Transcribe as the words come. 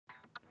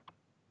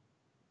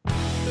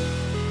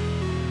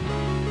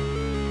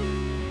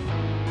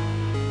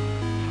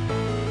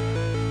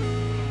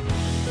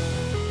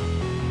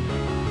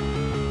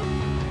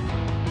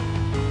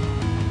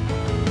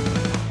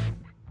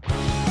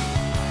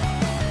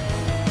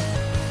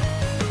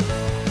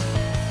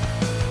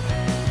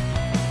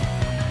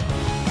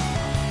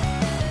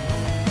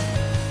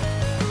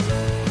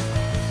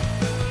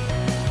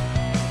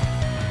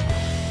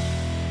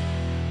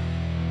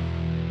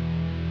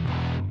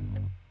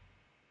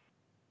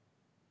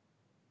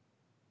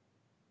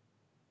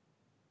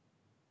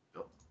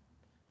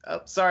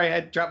Oh, sorry,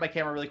 I dropped my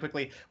camera really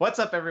quickly. What's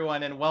up,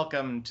 everyone, and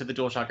welcome to the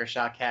DualShocker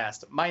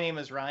Shockcast. My name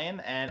is Ryan,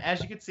 and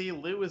as you can see,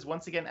 Lou is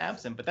once again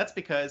absent, but that's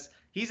because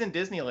he's in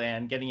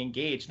Disneyland getting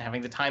engaged and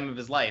having the time of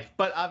his life.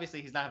 But obviously,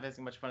 he's not having as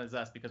much fun as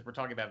us because we're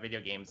talking about video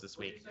games this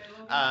week.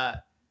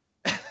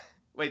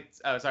 Wait,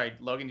 oh, sorry,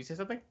 Logan, did you say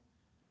something?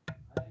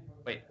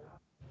 Wait.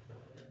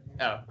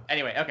 Oh,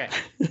 anyway, okay.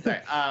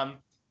 Sorry.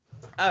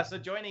 So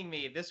joining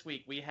me this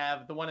week, we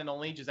have the one and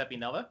only Giuseppe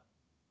Nelva.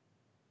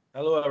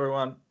 Hello,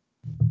 everyone.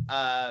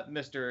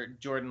 Mr.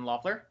 Jordan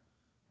Loeffler.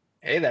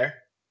 Hey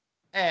there.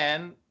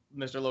 And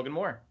Mr. Logan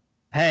Moore.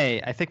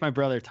 Hey, I think my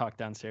brother talked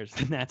downstairs,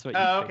 and that's what.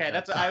 Oh, okay.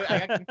 That's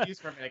I got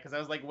confused for a minute because I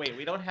was like, wait,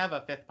 we don't have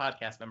a fifth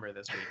podcast member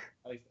this week.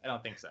 At least I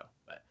don't think so.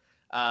 But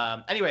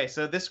anyway,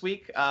 so this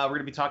week we're going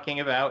to be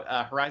talking about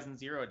Horizon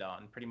Zero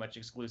Dawn, pretty much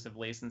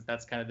exclusively, since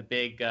that's kind of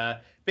the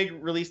big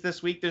release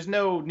this week. There's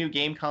no new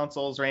game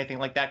consoles or anything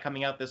like that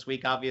coming out this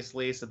week,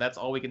 obviously, so that's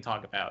all we can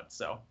talk about.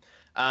 So.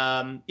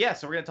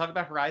 So we're going to talk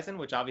about Horizon,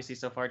 which obviously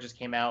so far just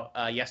came out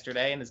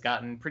yesterday and has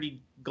gotten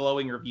pretty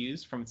glowing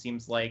reviews from, it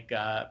seems like,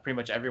 pretty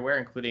much everywhere,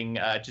 including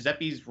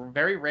Giuseppe's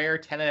very rare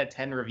 10 out of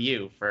 10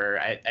 review for,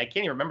 I can't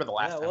even remember the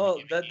last time. Well,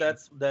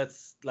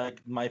 that's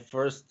like my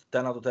first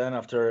 10 out of 10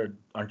 after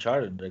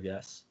Uncharted, I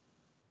guess.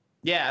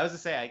 Yeah, I was to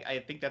say, I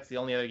think that's the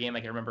only other game I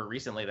can remember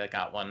recently that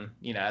got one,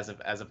 as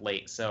of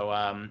late. So,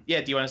 do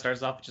you want to start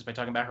us off just by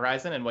talking about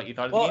Horizon and what you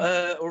thought of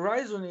the game?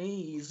 Horizon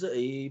is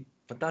a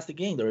fantastic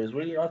game. There is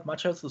really not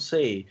much else to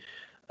say.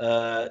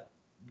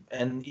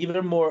 And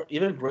even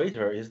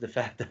greater is the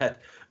fact that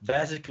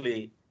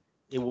basically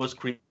it was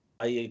created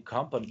by a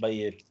company, by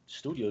a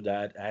studio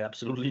that had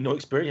absolutely no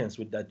experience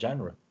with that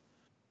genre.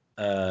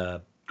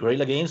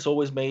 Guerrilla Games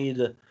always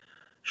made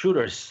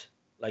shooters,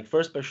 like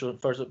first-person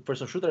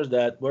shooters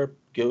that were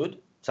good,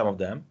 some of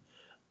them,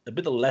 a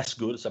bit less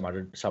good, some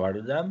other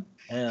them,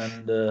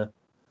 and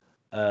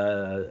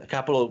a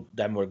couple of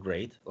them were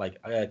great.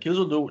 Like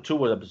Killzone 2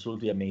 was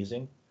absolutely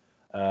amazing.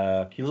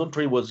 Killzone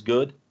 3 was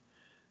good.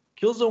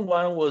 Killzone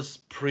 1 was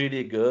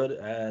pretty good,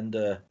 and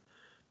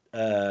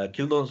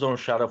Killzone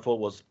Shadowfall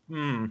was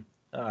I'm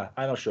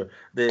not sure.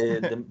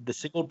 The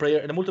single player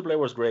and the multiplayer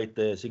was great.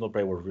 The single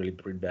player was really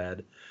pretty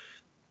bad.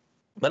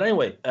 But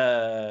anyway,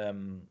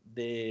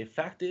 the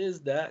fact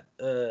is that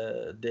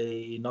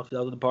they knocked it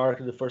out of the park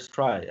in the first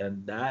try,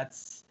 and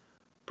that's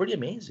pretty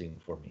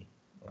amazing for me.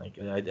 Like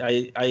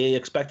I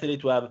expected it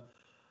to have.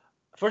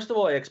 First of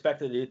all, I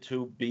expected it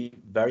to be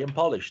very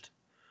unpolished,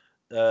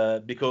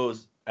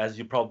 because, as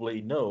you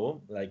probably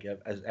know, like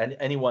as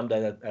anyone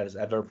that has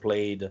ever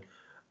played,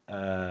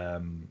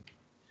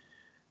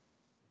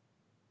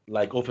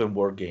 like open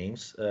world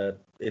games,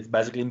 it's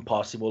basically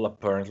impossible,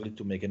 apparently,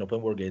 to make an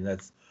open world game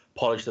that's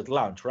polished at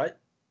launch, right?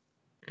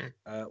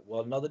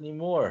 Well, not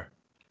anymore,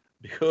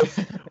 because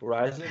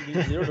Horizon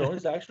Zero Dawn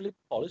is actually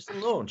polished at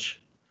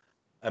launch,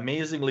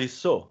 amazingly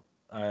so.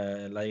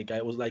 Like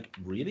I was like,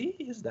 really?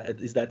 Is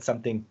that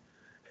something?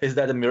 Is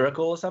that a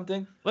miracle or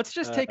something? Let's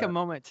just take a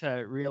moment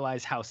to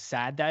realize how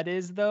sad that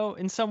is, though,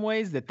 in some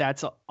ways,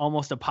 that's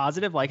almost a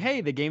positive. Like, hey,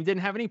 the game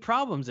didn't have any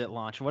problems at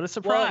launch. What a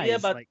surprise. Well, yeah,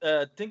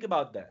 but think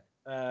about that.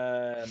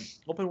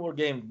 Open world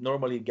games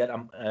normally get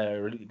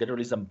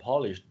released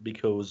unpolished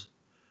because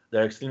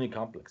they're extremely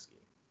complex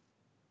games.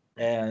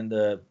 And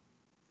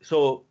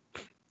so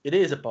it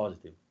is a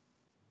positive.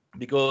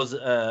 Because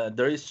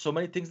there is so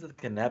many things that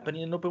can happen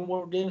in an open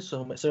world game,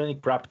 so many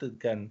crap that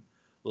can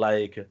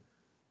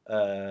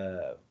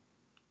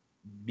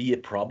be a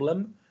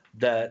problem,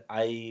 that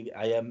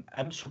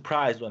I'm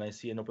surprised when I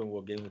see an open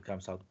world game that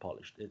comes out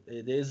polished.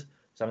 It is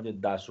something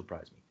that does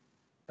surprise me,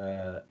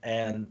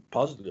 and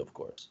positively, of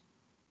course.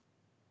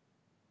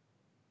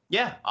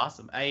 Yeah,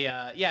 awesome. I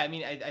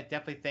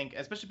definitely think,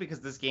 especially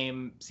because this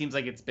game seems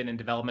like it's been in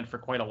development for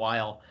quite a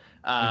while.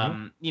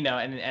 And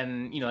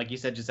like you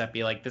said,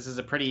 Giuseppe, like this is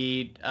a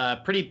pretty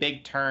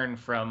big turn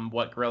from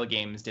what Guerrilla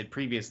Games did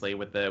previously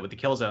with the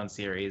Killzone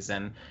series.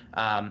 And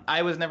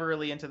I was never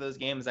really into those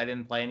games. I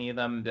didn't play any of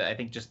them. I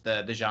think just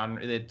the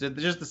genre,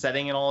 just the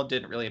setting and all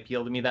didn't really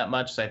appeal to me that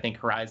much. So I think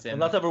Horizon. And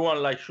not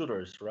everyone likes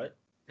shooters, right?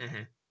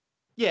 Mm-hmm.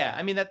 Yeah,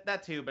 I mean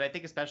that too, but I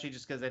think especially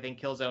just because I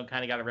think Killzone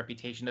kind of got a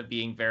reputation of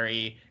being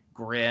very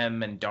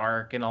grim and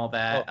dark and all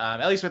that.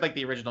 At least with like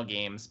the original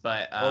games,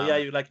 but yeah,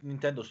 you like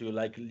Nintendo, so you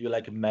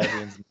like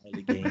Madden's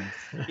games.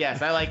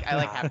 Yes, I like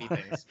happy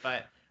things,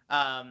 but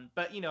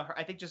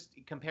I think just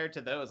compared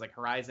to those, like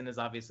Horizon is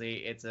obviously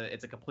it's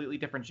a completely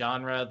different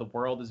genre. The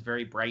world is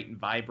very bright and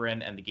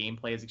vibrant, and the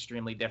gameplay is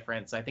extremely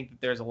different. So I think that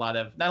there's a lot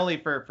of, not only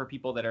for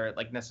people that are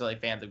like necessarily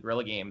fans of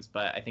Guerrilla Games,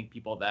 but I think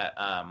people that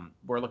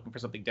were looking for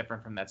something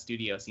different from that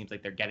studio, seems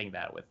like they're getting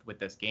that with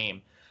this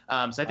game.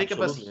 So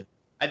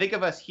I think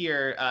of us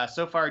here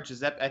so far.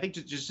 Giuseppe, I think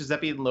just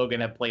Giuseppe and Logan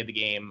have played the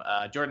game.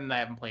 Jordan and I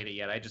haven't played it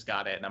yet. I just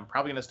got it, and I'm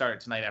probably going to start it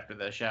tonight after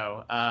the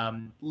show.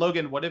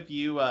 Logan, what have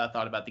you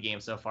thought about the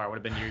game so far? What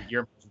have been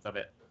your impressions of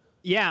it?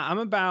 Yeah, I'm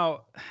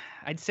about,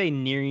 I'd say,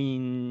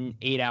 nearing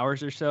 8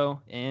 hours or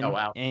so in. Oh,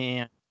 wow.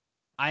 And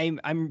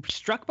I'm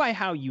struck by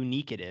how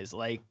unique it is.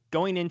 Like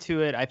going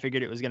into it, I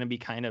figured it was going to be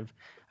kind of,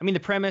 I mean, the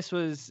premise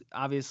was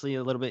obviously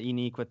a little bit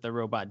unique with the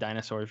robot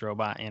dinosaurs,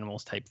 robot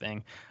animals type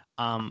thing.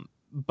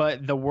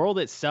 But the world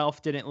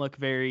itself didn't look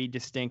very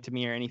distinct to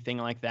me or anything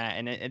like that.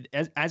 And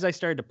as I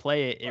started to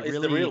play it, It's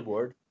really, the real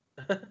world.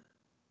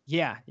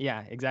 yeah,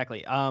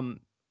 exactly.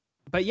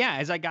 But yeah,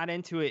 as I got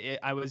into it,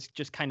 I was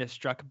just kind of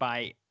struck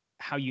by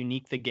how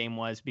unique the game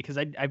was because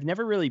I've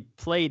never really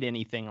played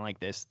anything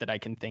like this that I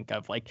can think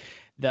of. Like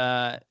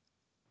the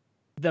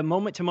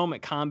moment to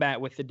moment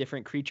combat with the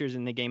different creatures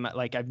in the game.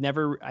 Like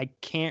I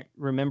can't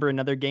remember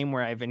another game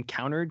where I've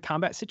encountered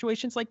combat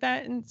situations like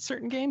that in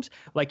certain games.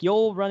 Like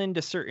you'll run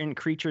into certain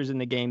creatures in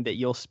the game that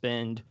you'll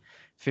spend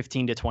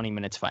 15 to 20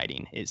 minutes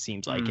fighting, it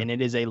seems like. And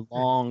it is a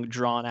long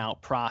drawn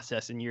out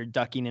process, and you're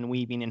ducking and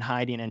weaving and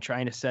hiding and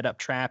trying to set up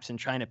traps and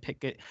trying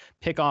to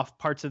pick off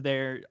parts of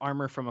their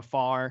armor from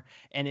afar.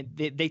 And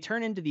they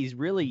turn into these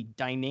really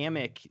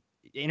dynamic,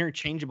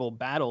 interchangeable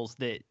battles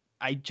that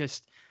I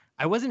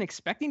wasn't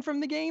expecting from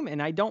the game,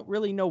 and I don't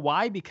really know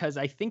why, because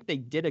I think they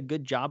did a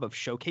good job of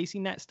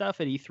showcasing that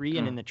stuff at E3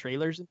 and in the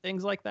trailers and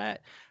things like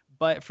that.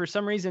 But for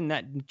some reason,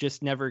 that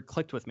just never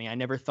clicked with me. I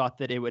never thought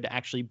that it would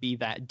actually be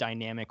that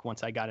dynamic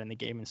once I got in the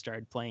game and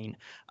started playing.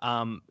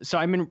 So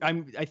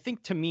I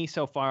think to me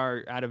so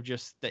far, out of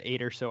just the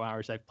 8 or so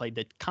hours I've played,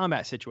 the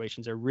combat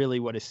situations are really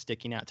what is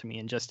sticking out to me,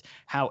 and just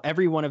how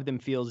every one of them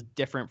feels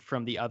different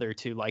from the other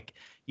two. Like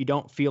you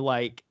don't feel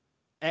like,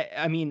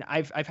 I mean,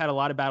 I've had a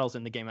lot of battles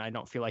in the game, and I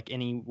don't feel like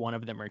any one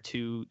of them are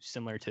too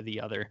similar to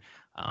the other.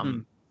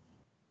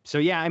 So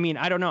yeah, I mean,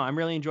 I don't know. I'm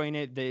really enjoying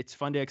it. It's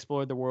fun to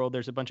explore the world.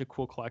 There's a bunch of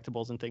cool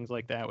collectibles and things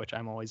like that, which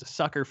I'm always a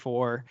sucker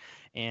for.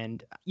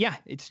 And yeah,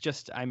 it's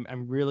just I'm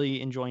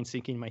really enjoying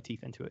sinking my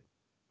teeth into it.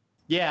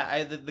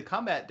 Yeah, the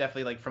combat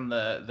definitely, like from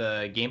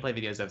the gameplay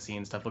videos I've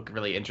seen, stuff look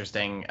really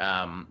interesting.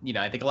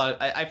 I think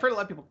I've heard a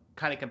lot of people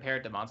kind of compare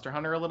it to Monster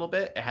Hunter a little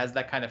bit. It has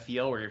that kind of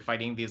feel where you're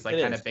fighting these like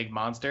kind of big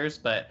monsters,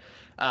 but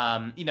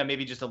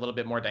maybe just a little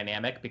bit more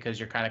dynamic because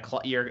you're kind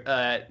of you're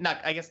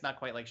not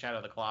quite like Shadow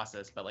of the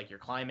Colossus, but like you're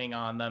climbing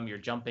on them, you're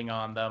jumping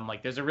on them.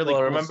 Like there's a really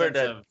cool remember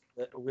sense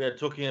that we are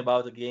talking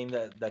about a game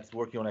that's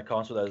working on a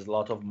console that has a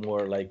lot of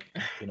more like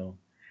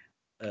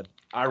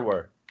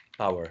hardware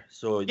power,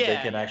 so they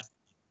can actually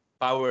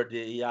power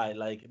the AI.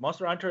 Like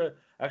Monster Hunter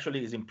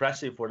actually is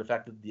impressive for the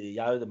fact that the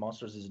AI of the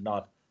monsters is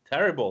not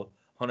terrible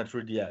on a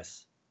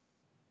 3DS.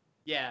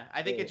 Yeah,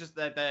 I think it's just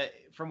that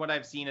from what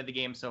I've seen of the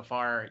game so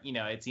far,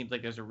 it seems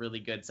like there's a really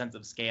good sense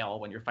of scale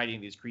when you're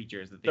fighting these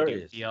creatures that they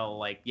do feel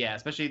like,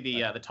 especially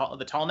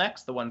the tall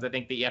necks, the ones I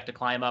think that you have to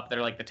climb up.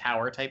 They're like the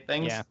tower type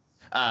things. Yeah.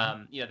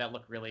 That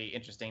look really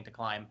interesting to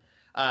climb.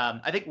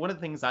 I think one of the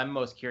things I'm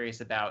most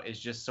curious about is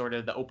just sort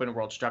of the open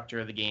world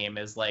structure of the game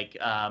is like,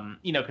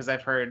 because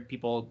I've heard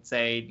people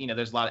say,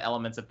 there's a lot of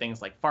elements of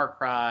things like Far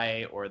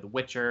Cry or The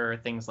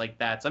Witcher, things like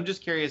that. So I'm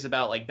just curious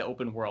about like the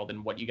open world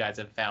and what you guys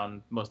have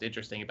found most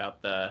interesting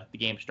about the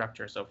game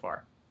structure so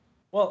far.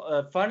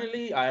 Well,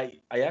 finally, I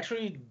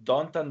actually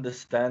don't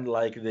understand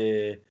like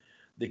the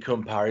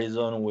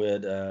comparison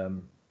with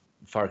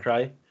Far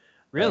Cry.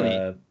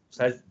 Really?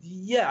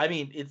 Yeah, I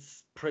mean,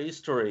 it's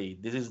prehistory.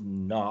 This is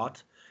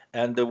not.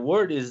 And the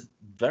world is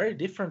very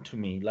different to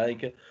me.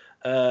 Like,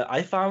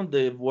 I found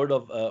the world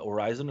of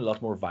Horizon a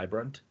lot more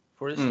vibrant,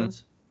 for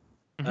instance.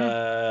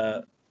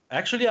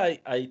 Actually,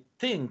 I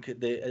think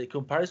the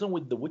comparison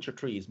with The Witcher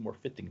 3 is more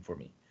fitting for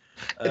me.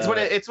 It's what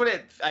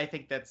it I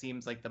think that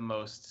seems like the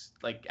most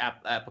like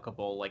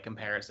applicable like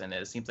comparison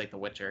is. Seems like The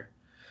Witcher.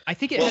 I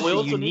think it has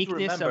the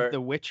uniqueness of The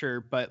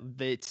Witcher, but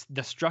the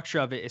structure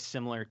of it is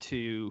similar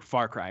to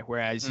Far Cry.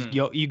 Whereas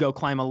you go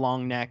climb a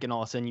long neck, and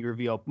all of a sudden you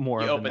reveal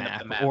more of the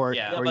map, or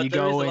you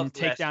go and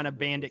take down a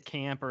bandit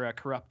camp or a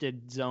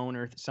corrupted zone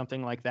or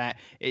something like that.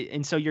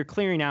 And so you're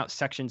clearing out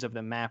sections of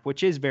the map,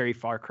 which is very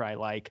Far Cry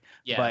like.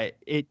 Yeah. But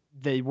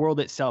the world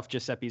itself,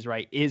 Giuseppe's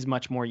right, is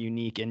much more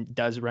unique and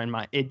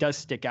it does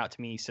stick out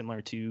to me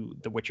similar to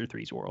The Witcher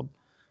 3's world.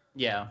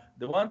 Yeah.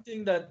 The one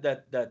thing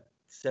that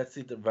sets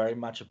it very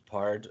much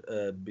apart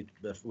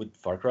with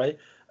Far Cry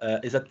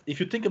is that if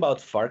you think about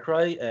Far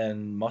Cry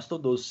and most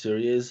of those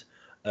series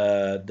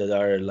that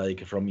are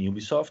like from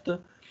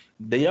Ubisoft,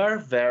 they are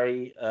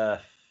very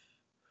I'm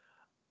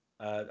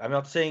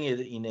not saying it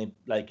in a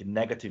like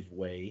negative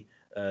way,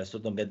 so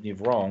don't get me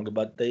wrong,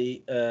 but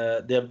they're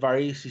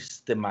very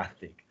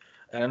systematic.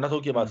 And I'm not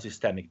talking about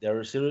systemic.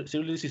 They're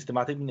seriously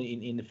systematic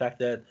in the fact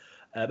that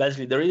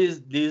basically there is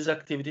this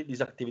activity,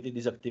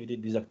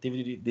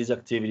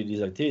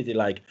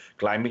 like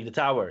climbing the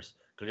towers,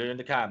 clearing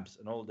the camps,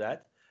 and all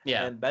that.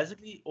 Yeah. And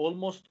basically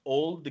almost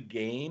all the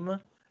game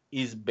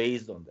is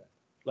based on that.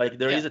 Like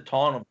there is a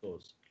ton of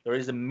those. There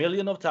is a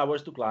million of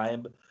towers to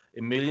climb,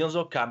 millions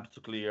of camps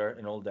to clear,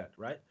 and all that,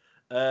 right?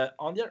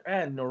 On the other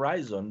hand,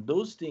 Horizon,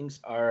 those things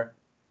are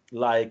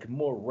like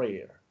more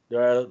rare.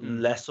 There are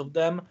less of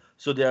them,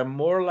 so they are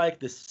more like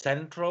the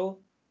central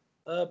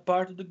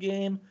part of the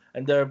game,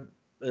 and they're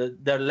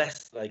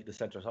less like the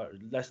central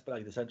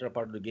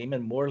part of the game,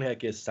 and more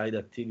like a side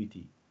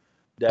activity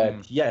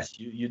that yes,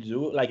 you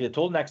do. Like the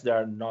Tallnecks, there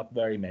are not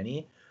very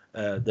many.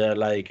 They're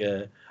like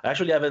I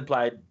actually haven't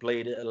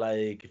played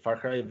like Far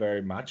Cry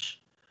very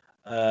much,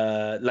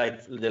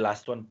 like the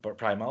last one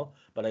Primal,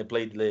 but I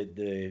played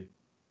the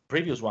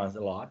previous ones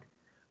a lot.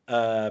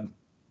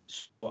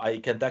 So I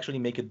can actually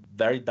make a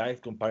very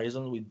direct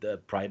comparison with the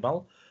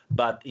Primal.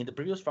 But in the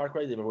previous Far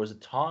Cry, there was a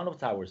ton of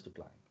towers to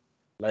climb.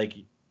 Like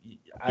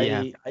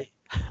Yeah.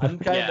 I'm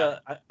kind Yeah.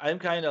 of I'm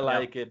kind of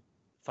like a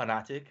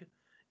fanatic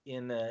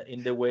in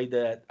the way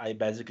that I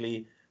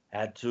basically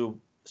had to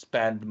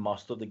spend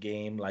most of the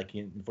game, like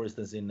for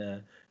instance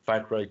in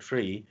Far Cry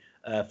 3,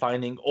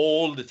 finding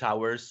all the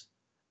towers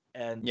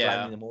and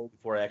climbing them all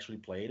before I actually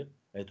played.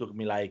 It took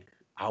me like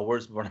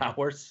hours upon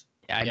hours.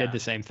 Yeah, I did the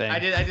same thing. I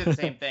did the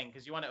same thing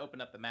because you want to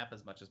open up the map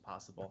as much as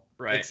possible.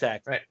 Right.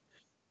 Exactly. Right.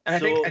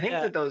 And So, I think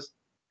that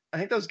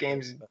those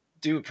games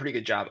do a pretty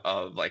good job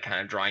of like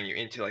kind of drawing you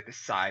into like the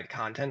side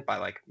content by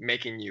like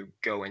making you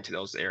go into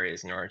those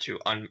areas in order to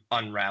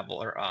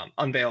unravel or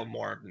unveil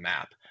more of the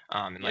map.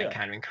 And like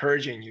kind of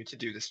encouraging you to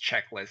do this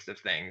checklist of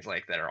things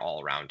like that are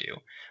all around you.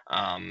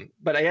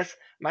 But I guess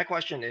my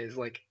question is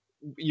like,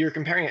 you're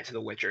comparing it to The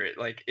Witcher.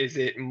 Like, is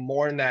it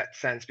more in that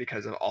sense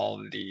because of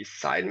all of the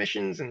side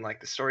missions and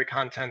like the story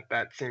content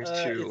that seems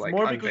to like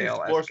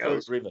unveil as it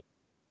goes? Driven.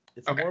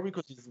 It's more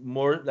because it's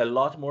a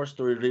lot more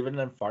story driven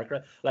than Far Cry.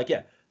 Like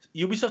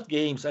Ubisoft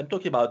games. I'm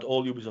talking about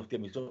all Ubisoft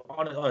games. So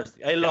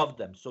honestly, I love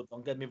them. So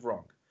don't get me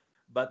wrong.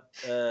 But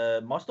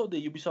most of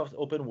the Ubisoft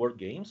open world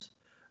games,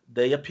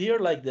 they appear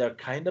like they're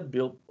kind of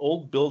built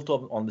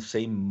on the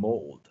same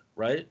mold,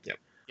 right? Yep.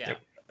 Yeah.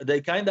 They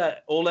kind of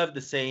all have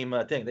the same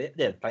thing. They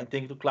have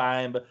thing to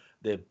climb,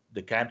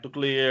 the camp to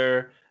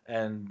clear,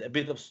 and a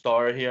bit of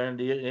story here and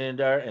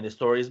there, and the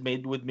story is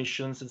made with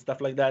missions and stuff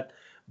like that.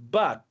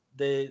 But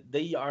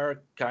they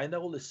are kind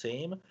of all the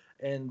same,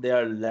 and they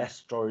are less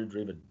story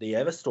driven. They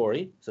have a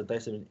story,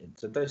 sometimes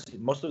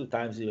most of the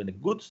times even a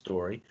good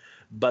story,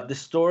 but the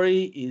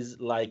story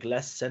is like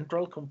less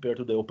central compared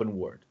to the open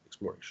world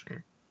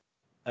exploration.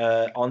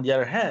 On the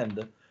other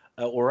hand,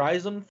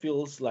 Horizon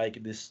feels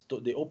like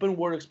the open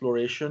world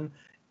exploration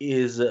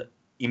is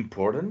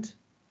important,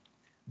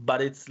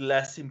 but it's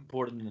less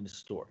important in the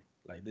story.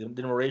 Like the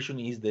narration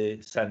is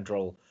the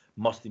central,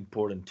 most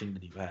important thing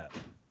that you have.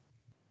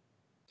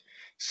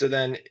 So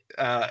then,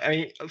 I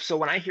mean, so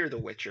when I hear The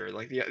Witcher,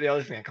 like the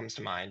other thing that comes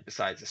to mind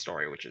besides the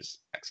story, which is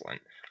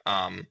excellent,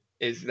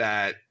 is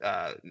that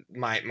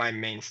my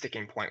main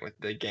sticking point with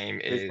the game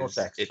is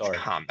its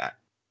combat.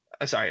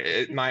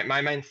 Sorry,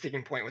 my main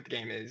sticking point with the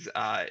game is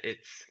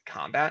its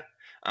combat.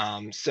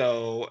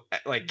 So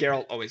like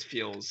Geralt always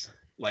feels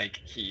like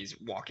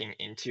he's walking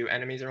into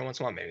enemies every once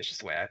in a while. Maybe it's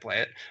just the way I play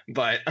it,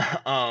 but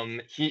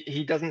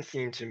he doesn't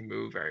seem to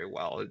move very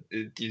well.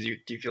 Do you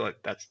feel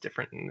like that's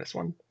different in this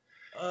one?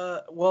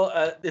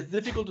 It's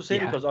difficult to say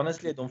because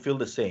honestly, I don't feel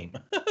the same.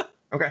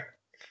 Okay.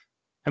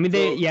 I mean,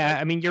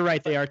 I mean, you're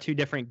right. They are two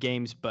different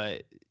games,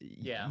 but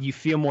you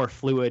feel more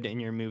fluid in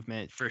your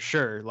movement for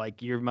sure.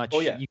 Like you're much,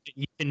 you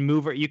can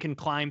move, or you can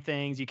climb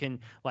things. You can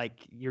like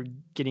you're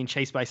getting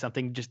chased by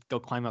something, just go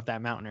climb up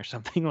that mountain or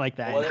something like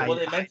that.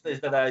 What I meant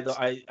is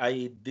that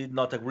I did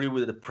not agree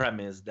with the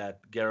premise that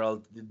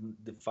Geralt didn't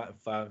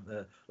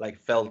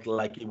felt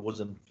like he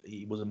wasn't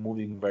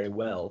moving very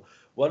well.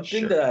 One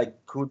thing that I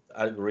could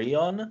agree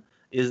on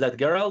is that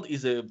Geralt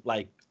is a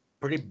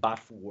pretty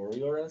buff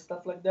warrior and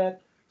stuff like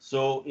that.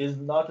 So is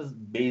not as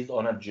based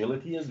on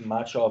agility as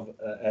much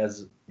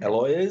as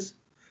Aloy is.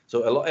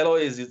 So Aloy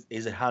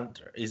is a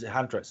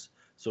huntress.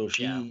 So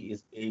she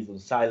is based on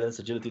silence,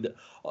 agility.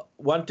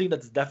 One thing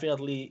that's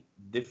definitely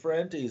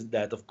different is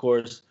that, of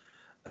course,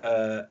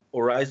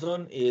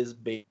 Horizon is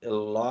based a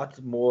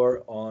lot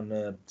more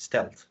on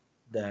stealth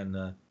than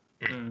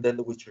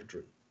The Witcher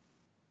 3.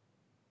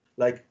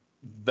 Like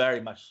very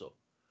much so.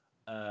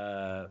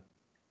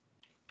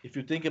 If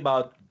you think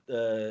about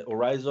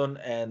Horizon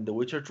and The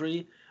Witcher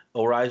 3,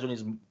 Horizon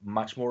is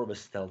much more of a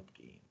stealth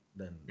game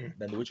than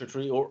The Witcher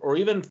 3 or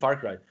even Far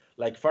Cry.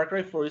 Like Far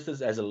Cry, for instance,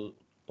 has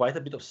quite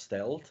a bit of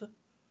stealth,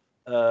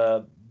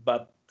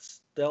 but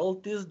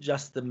stealth is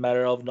just a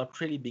matter of not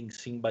really being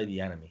seen by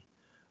the enemy.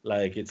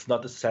 Like it's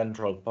not a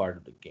central part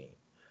of the game.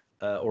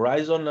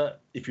 Horizon,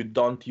 if you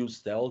don't use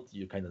stealth,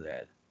 you're kind of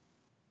dead.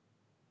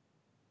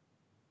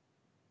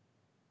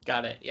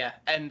 Got it. Yeah.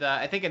 And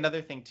I think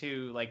another thing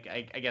too, like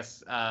I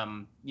guess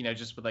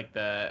just with like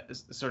the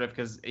sort of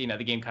because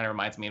the game kind of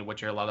reminds me of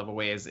Witcher a lot of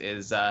ways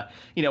is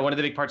one of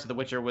the big parts of The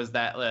Witcher was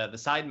that the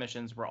side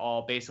missions were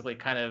all basically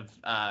kind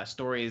of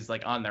stories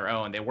like on their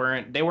own. They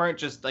weren't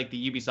just like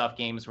the Ubisoft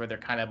games where they're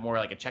kind of more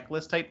like a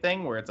checklist type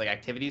thing where it's like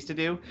activities to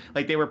do.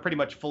 Like they were pretty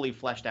much fully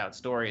fleshed out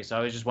stories. So I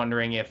was just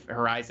wondering if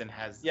Horizon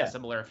has a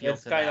similar feel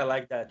to that. It's kind of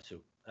like that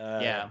too.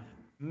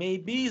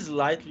 Maybe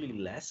slightly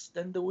less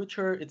than The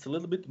Witcher. It's a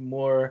little bit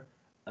more,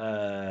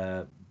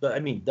 but I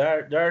mean,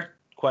 there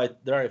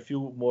are a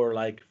few more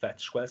like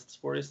fetch quests,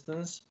 for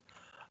instance.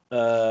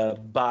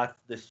 But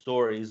the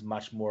story is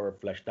much more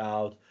fleshed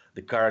out.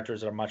 The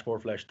characters are much more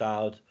fleshed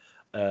out.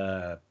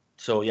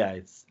 So yeah,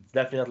 it's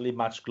definitely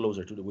much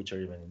closer to The Witcher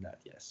even in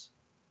that. Yes.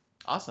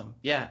 Awesome.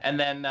 Yeah. And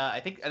then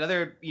I think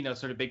another,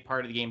 sort of big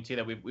part of the game too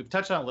that we've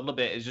touched on a little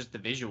bit is just the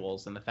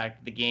visuals and the fact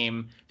that the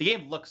game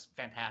looks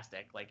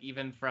fantastic. Like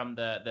even from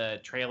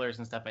the trailers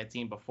and stuff I'd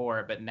seen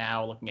before, but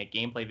now looking at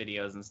gameplay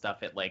videos and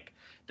stuff, it like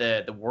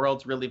the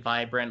world's really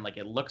vibrant, like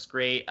it looks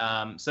great.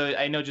 So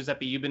I know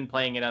Giuseppe, you've been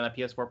playing it on the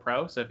PS4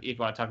 Pro. So if you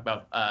want to talk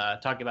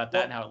about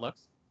that and how it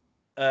looks.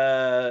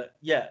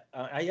 Yeah,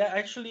 I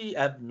actually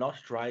have not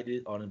tried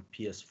it on a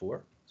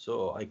PS4,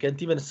 so I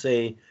can't even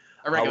say.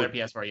 A regular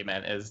PS4 you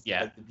meant is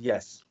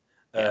yes,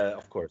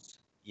 of course,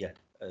 yeah.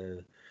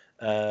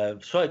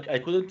 So I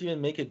couldn't even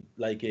make it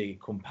like a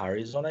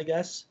comparison, I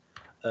guess,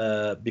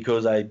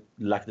 because I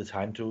lack the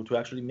time to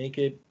actually make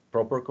a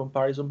proper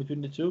comparison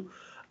between the two.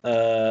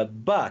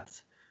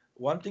 But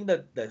one thing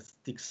that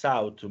sticks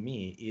out to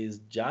me is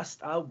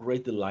just how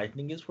great the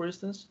lighting is. For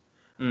instance,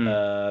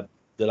 the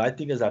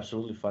lighting is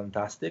absolutely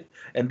fantastic,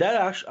 and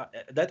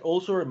that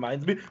also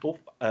reminds me. Oh,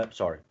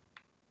 sorry,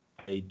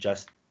 I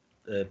just.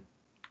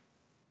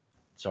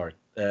 Sorry.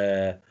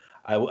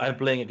 I'm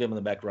playing a game in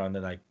the background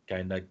and I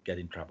kind of get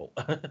in trouble.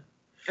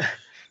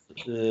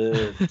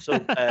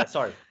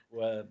 Sorry.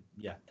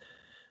 Yeah.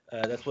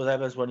 That's what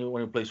happens when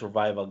you play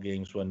survival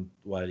games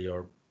while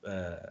you're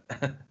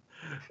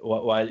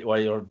while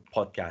you're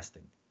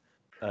podcasting.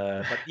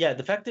 But yeah,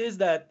 the fact is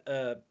that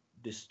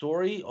the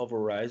story of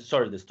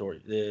Horizon,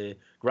 the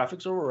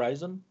graphics of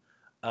Horizon,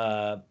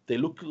 they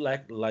look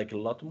like a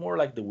lot more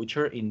like The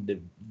Witcher in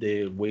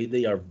the way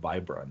they are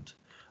vibrant.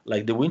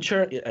 Like The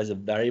Witcher has a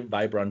very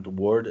vibrant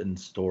world and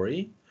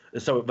story.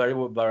 So very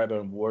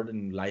vibrant world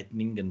and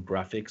lightning and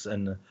graphics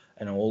and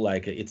all.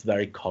 Like it's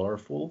very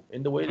colorful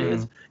in the way it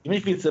is. Even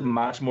if it's a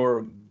much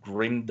more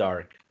grim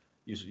dark,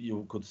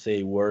 you could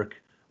say word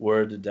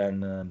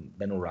than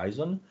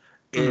Horizon.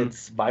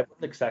 It's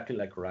vibrant exactly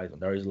like Horizon.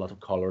 There is a lot of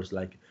colors.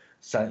 Like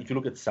if you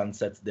look at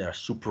sunsets, they are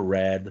super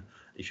red.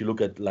 If you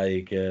look at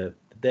like they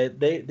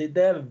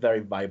have a very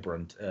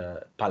vibrant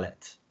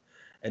palette.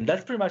 And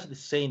that's pretty much the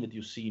same that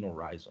you see in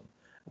Horizon,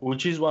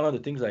 which is one of the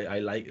things I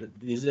like.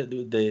 This is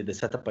the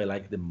setup I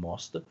like the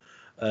most.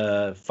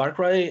 Far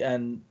Cry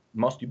and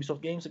most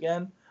Ubisoft games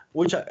again,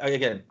 which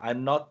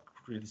I'm not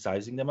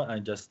criticizing them. I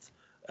just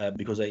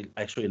because I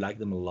actually like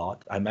them a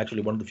lot. I'm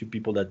actually one of the few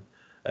people that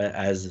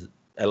has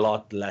a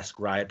lot less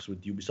gripes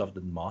with Ubisoft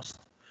than most.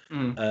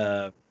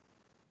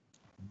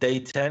 They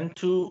tend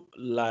to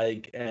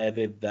like have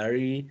a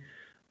very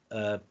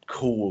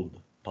cold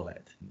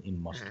palette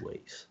in most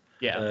ways.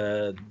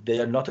 Yeah. They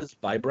are not as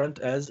vibrant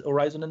as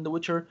Horizon and The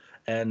Witcher,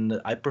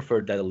 and I prefer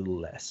that a little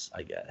less,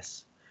 I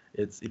guess.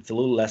 It's a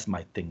little less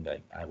my thing,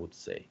 I would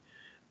say.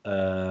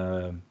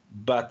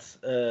 But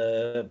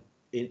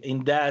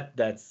in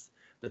that's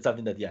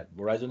something that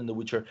Horizon and The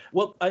Witcher.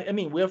 Well, I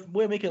mean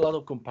we're making a lot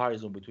of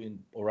comparison between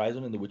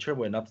Horizon and The Witcher.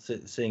 We're not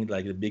saying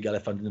like the big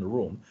elephant in the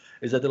room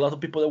is that a lot of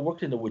people that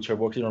worked in The Witcher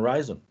worked in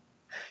Horizon,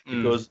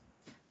 because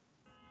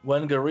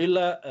when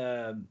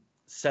Guerrilla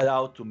set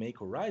out to make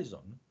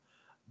Horizon,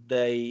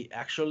 they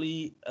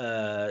actually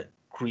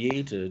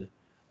created.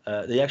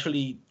 They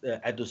actually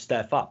had to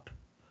staff up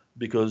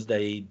because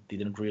they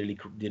didn't really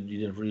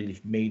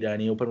made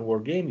any open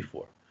world game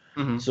before.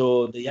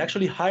 So they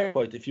actually hired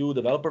quite a few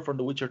developers from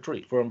The Witcher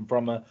 3, from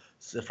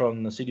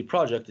the CD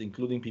Projekt,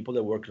 including people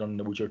that worked on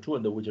The Witcher 2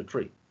 and The Witcher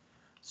 3.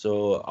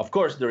 So of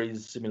course there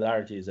is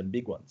similarities and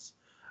big ones,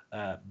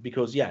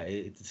 because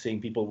it's the same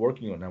people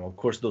working on them. Of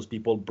course those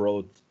people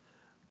brought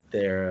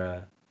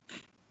their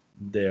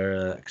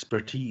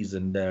expertise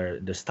and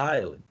their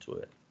style into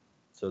it,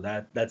 so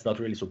that's not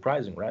really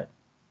surprising, right?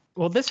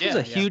 Well, this was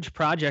a huge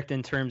project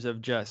in terms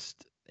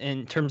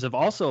of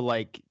also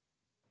like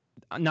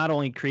not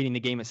only creating the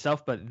game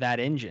itself, but that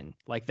engine.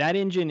 Like that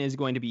engine is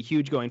going to be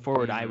huge going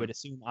forward. I would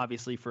assume,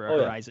 obviously, for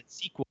a Horizon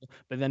sequel,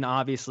 but then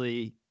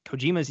obviously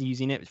Kojima's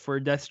using it for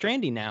Death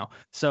Stranding now.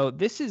 So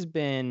this has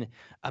been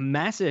a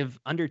massive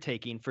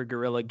undertaking for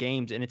Guerrilla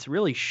Games, and it's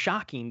really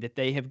shocking that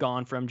they have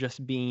gone from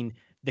just being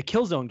the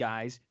Killzone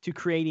guys to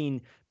creating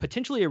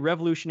potentially a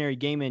revolutionary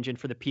game engine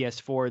for the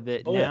PS4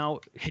 that now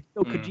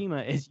Hideo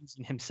Kojima is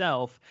using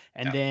himself,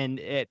 and then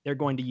they're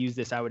going to use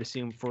this, I would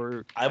assume,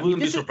 for. I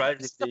wouldn't be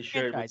surprised if they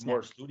share it with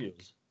more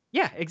studios.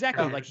 Yeah,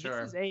 exactly.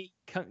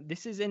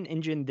 This is an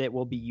engine that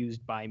will be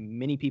used by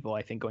many people,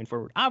 I think, going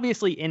forward.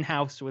 Obviously,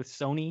 in-house with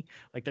Sony,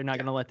 like they're not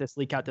going to let this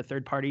leak out to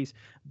third parties.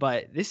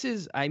 But this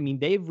is, I mean,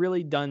 they've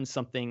really done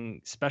something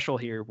special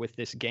here with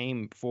this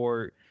game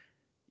for.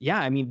 Yeah,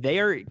 I mean,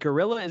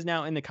 Guerrilla is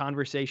now in the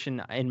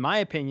conversation, in my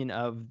opinion,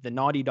 of the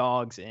Naughty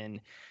Dogs and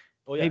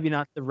maybe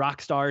not the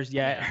Rockstars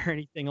yet or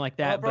anything like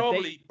that.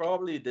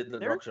 Probably did the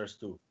Rockstars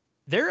too.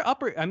 They're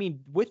upper. I mean,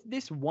 with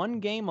this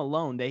one game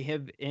alone, they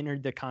have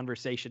entered the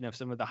conversation of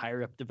some of the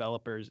higher up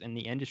developers in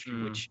the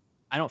industry, which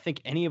I don't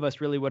think any of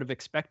us really would have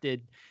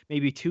expected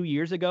maybe 2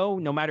 years ago.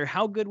 No matter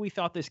how good we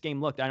thought this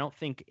game looked, I don't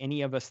think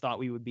any of us thought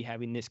we would be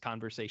having this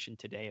conversation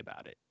today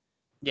about it.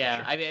 Yeah,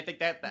 Sure. I mean, I think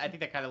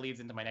that kind of leads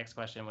into my next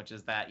question, which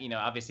is that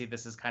obviously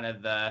this is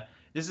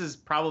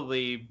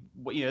probably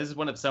this is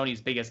one of Sony's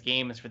biggest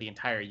games for the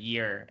entire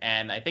year,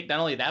 and I think not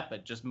only that,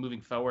 but just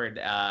moving forward,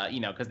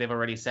 because they've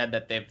already said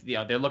that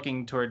they're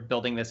looking toward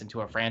building this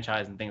into a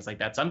franchise and things like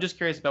that. So I'm just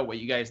curious about what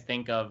you guys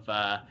think of,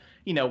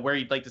 where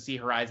you'd like to see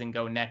Horizon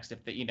go next, if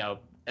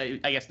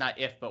I guess not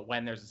if, but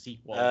when there's a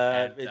sequel.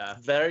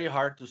 It's very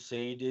hard to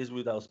say this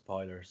without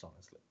spoilers,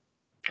 honestly.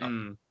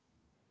 Mm.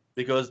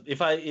 Because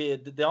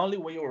the only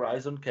way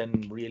Horizon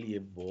can really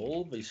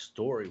evolve is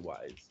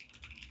story-wise,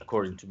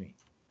 according to me.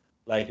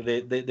 Like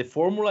the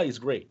formula is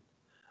great.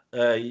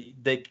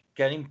 They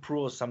can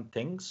improve some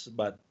things,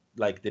 but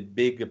like the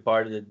big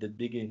part, the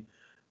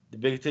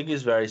big thing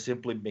is very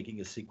simply making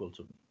a sequel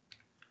to me.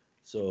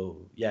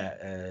 So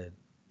yeah,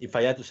 if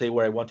I had to say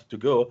where I wanted to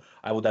go,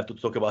 I would have to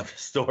talk about the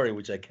story,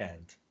 which I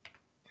can't.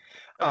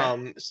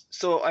 Okay.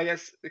 So I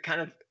guess kind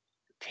of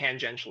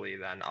tangentially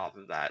then off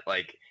of that,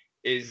 like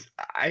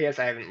I guess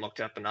I haven't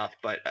looked up enough,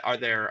 but are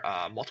there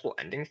multiple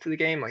endings to the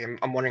game? Like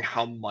I'm wondering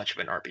how much of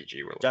an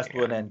RPG we're Just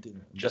looking one at.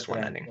 ending. Just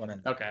one ending. One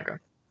ending. Okay.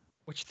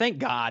 Which, thank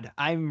God,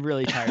 I'm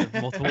really tired of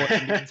multiple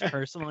endings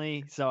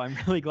personally. So I'm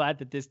really glad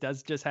that this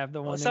does just have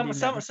the one. Some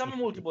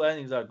multiple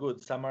endings are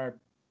good. Some are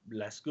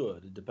less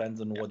good. It depends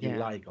on what you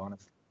like,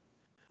 honestly.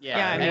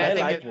 Yeah, I mean, I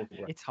like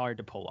think it's hard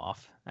to pull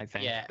off, I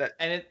think. Yeah,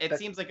 and it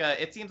seems like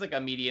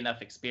a meaty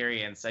enough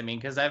experience. I mean,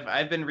 because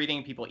I've been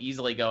reading people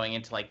easily going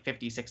into like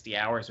 50, 60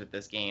 hours with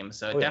this game,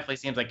 so it definitely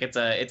seems like it's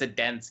a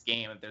dense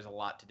game. There's a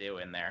lot to do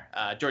in there.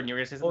 Jordan, you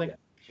were gonna say something?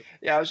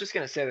 Yeah, I was just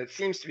gonna say that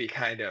seems to be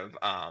kind of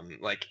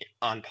like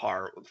on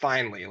par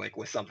finally, like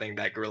with something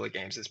that Guerrilla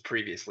Games has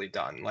previously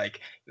done.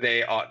 Like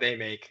they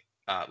make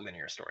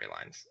linear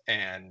storylines,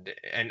 and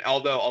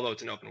although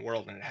it's an open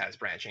world and it has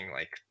branching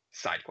like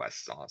side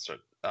quests and all that sort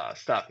of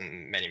stuff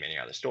and many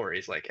other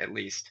stories, like at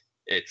least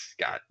it's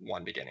got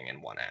one beginning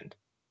and one end.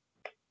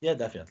 Yeah,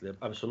 definitely,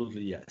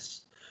 absolutely,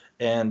 yes.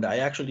 And I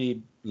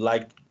actually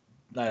liked.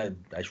 I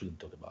shouldn't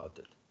talk about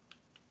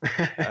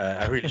it.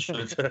 I really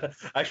should.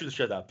 I should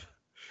shut up.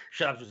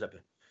 Shut up, Giuseppe.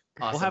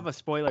 Awesome. We'll have a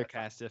spoiler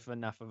cast if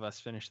enough of us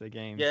finish the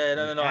game. Yeah,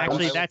 no.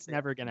 Actually, that's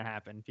never gonna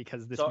happen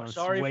because this month's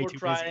way too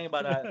trying,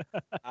 busy. but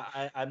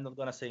I'm not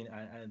gonna say.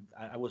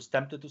 I was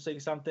tempted to say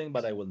something,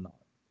 but I will not.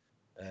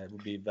 It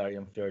would be very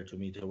unfair to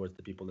me towards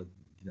the people that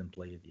didn't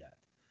play it yet.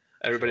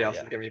 Everybody else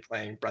is going to be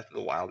playing Breath of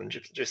the Wild, and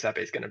Giuseppe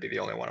is going to be the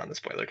only one on the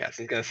spoiler cast.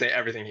 He's going to say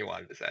everything he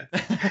wanted to say.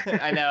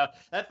 I know.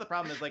 That's the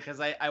problem, is like,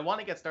 because I want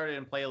to get started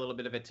and play a little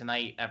bit of it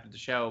tonight after the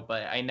show,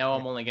 but I know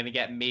I'm only going to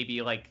get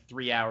maybe like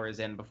 3 hours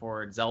in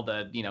before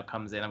Zelda,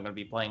 comes in. I'm going to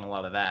be playing a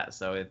lot of that.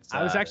 So it's.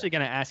 I was actually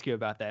going to ask you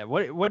about that.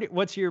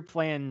 What's your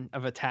plan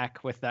of attack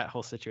with that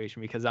whole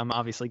situation? Because I'm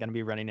obviously going to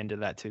be running into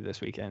that too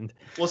this weekend.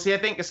 Well, see, I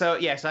think so.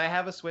 Yeah, so I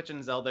have a Switch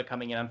and Zelda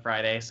coming in on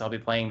Friday, so I'll be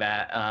playing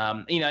that.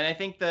 And I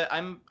think that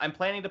I'm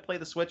planning to play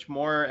the Switch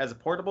more as a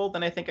portable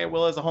than I think I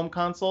will as a home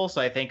console.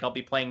 So I think I'll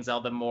be playing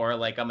Zelda more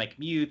like on my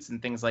commutes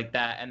and things like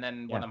that. And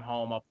then when I'm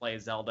home, I'll play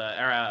Zelda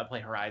or I'll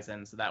play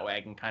Horizon, so that way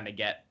I can kind of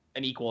get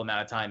an equal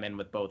amount of time in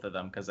with both of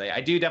them, because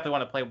I do definitely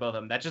want to play both of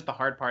them. That's just the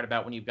hard part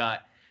about when you've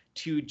got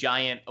two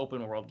giant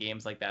open world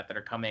games like that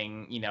are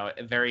coming,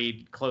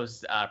 very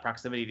close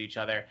proximity to each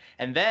other.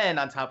 And then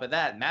on top of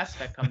that, Mass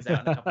Effect comes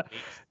out in a couple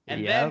weeks.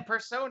 And then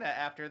Persona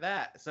after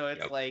that. So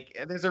it's like,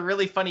 there's a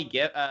really funny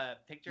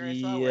picture I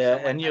saw. Yeah,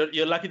 and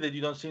you're lucky that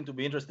you don't seem to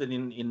be interested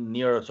in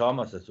Nier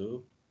Automata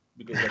too.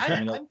 Because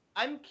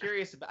I'm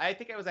curious. I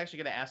think I was actually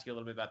going to ask you a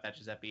little bit about that,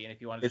 Giuseppe, and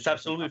if you wanted. It's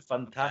absolutely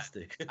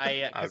fantastic.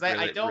 I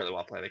don't really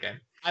want to play the game.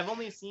 I've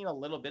only seen a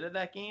little bit of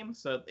that game,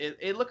 so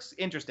it looks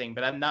interesting,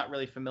 but I'm not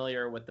really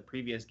familiar with the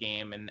previous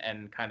game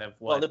and kind of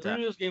what. Well, the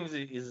previous game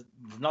is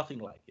nothing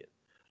like it.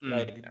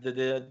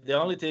 The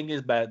only thing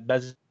is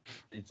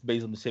it's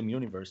based on the same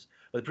universe.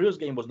 But the previous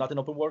game was not an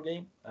open world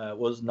game.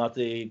 Was not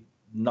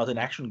an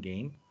action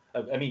game.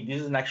 I mean, this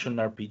is an action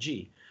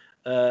RPG.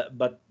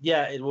 But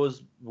yeah, it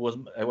was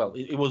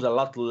it was a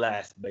lot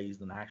less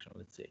based on action,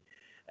 let's say,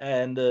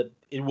 and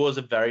it was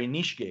a very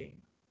niche game,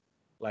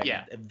 like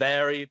a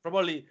very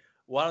probably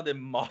one of the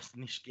most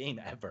niche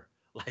game ever.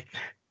 Like,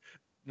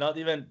 not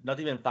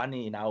even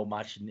funny in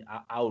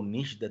how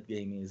niche that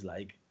game is.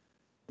 Like,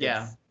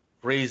 it's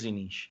crazy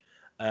niche.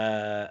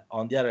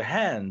 On the other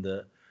hand,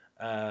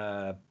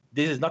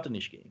 this is not a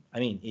niche game. I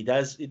mean,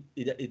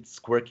 it's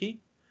quirky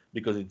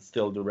because it's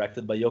still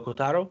directed by Yoko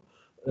Taro,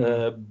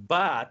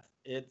 but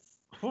it's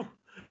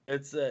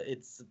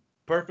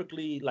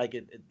perfectly like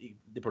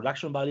the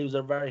production values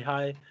are very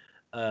high,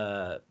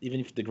 even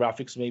if the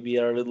graphics maybe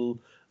are a little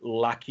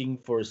lacking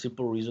for a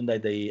simple reason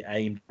that they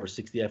aim for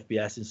 60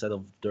 FPS instead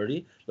of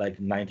 30, like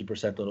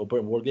 90% on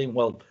open world game.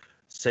 Well,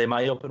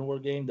 semi open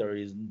world game, there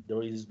is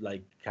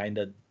like kind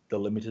of the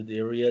limited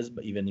areas,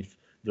 but even if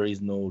there is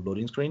no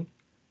loading screen,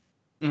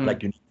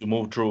 like you need to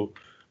move through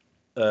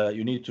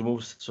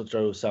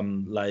through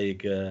some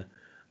like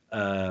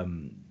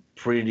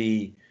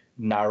pretty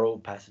narrow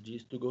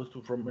passages to go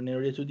through from an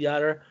area to the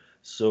other.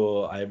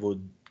 So I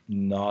would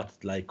not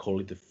like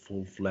call it a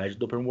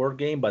full-fledged open world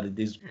game, but it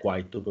is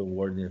quite open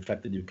world in the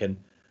fact that you can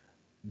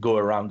go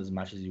around as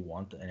much as you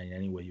want and in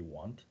any way you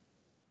want.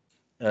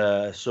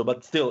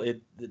 But still,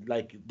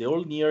 like the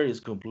old Nier is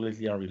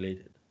completely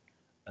unrelated.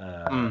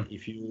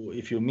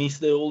 If you miss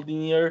the old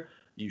Nier,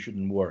 you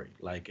shouldn't worry.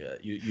 Like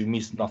you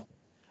missed nothing.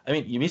 I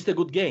mean, you missed a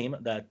good game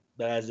that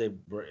has a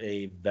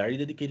very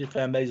dedicated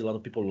fan base. A lot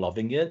of people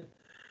loving it,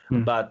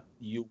 but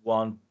you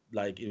won't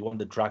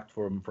detract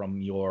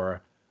from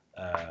your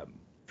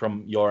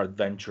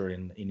adventure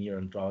in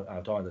Nier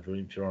Automata,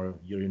 from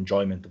your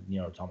enjoyment of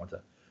Nier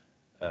Automata.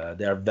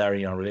 They are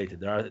very unrelated.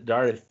 There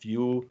are a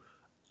few.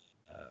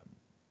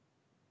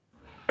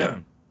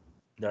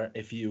 There are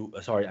a few.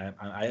 Sorry,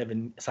 I have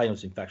a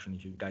sinus infection.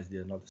 If you guys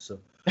didn't notice, so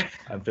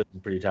I'm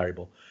feeling pretty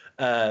terrible.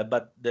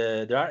 But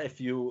there are a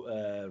few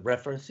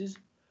references,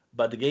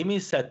 but the game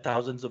is set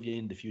thousands of years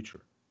in the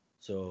future.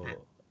 So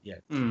yeah,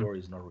 the story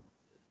is not.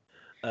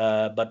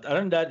 But other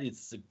than that,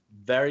 it's a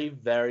very,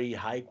 very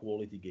high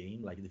quality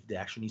game. Like the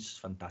action is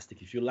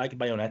fantastic. If you like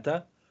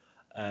Bayonetta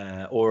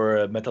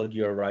or Metal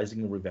Gear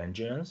Rising: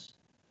 Revengeance,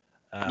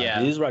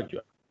 this is right.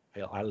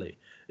 Alley.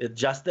 It's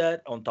just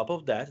that on top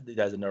of that, it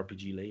has an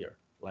RPG layer,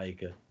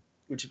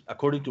 which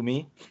according to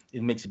me,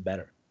 it makes it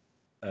better.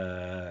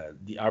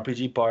 The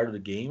RPG part of the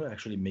game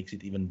actually makes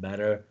it even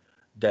better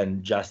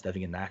than just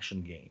having an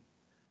action game.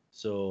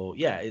 So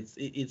yeah,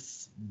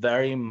 it's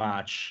very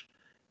much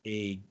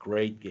a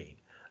great game.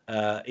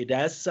 It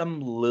has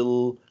some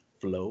little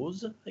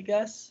flaws, I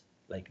guess,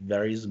 like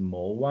very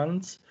small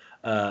ones,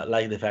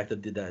 like the fact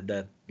that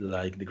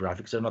like the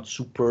graphics are not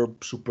super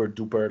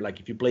duper. Like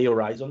if you play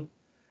Horizon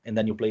and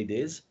then you play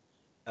this,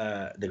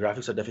 the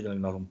graphics are definitely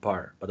not on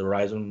par. But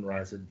Horizon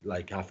runs at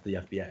like half the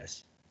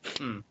FPS.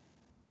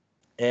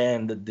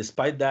 And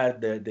despite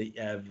that, they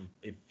have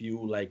a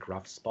few like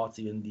rough spots,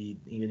 even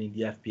in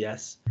the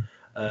FPS.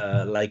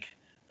 On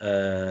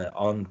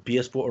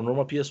PS4 or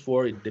normal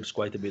PS4, it dips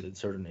quite a bit in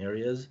certain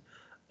areas,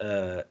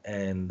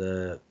 and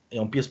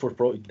on PS4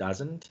 Pro it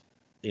doesn't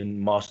in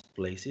most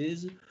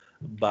places.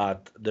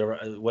 But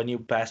when you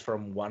pass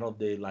from one of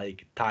the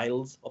like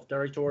tiles of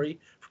territory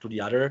to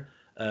the other,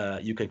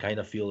 you can kind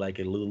of feel like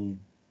a little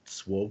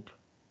swope,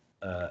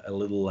 a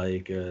little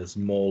like a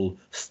small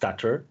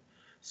stutter.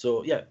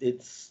 So yeah,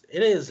 it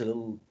is a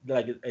little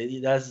like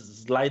it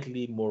has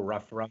slightly more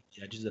rough around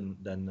the edges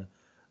than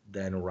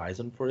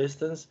Horizon, for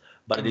instance,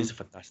 but it is a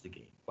fantastic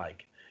game.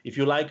 Like if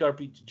you like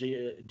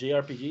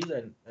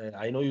JRPGs, and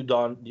I know you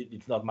don't,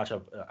 it's not much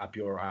up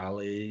your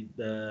alley,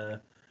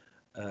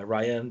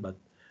 Ryan, but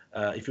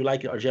if you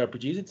like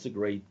JRPGs, it's a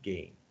great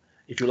game.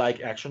 If you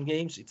like action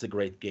games, it's a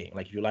great game.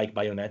 Like if you like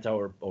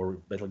Bayonetta or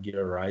Metal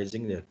Gear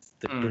Rising, that's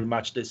pretty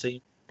much the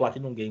same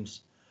Platinum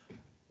Games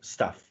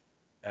stuff,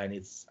 and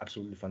it's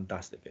absolutely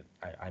fantastic. And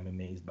I'm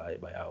amazed by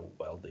how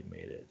well they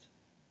made it.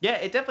 Yeah,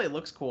 it definitely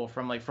looks cool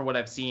from what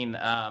I've seen.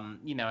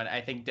 And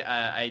I think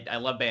I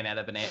love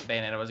Bayonetta.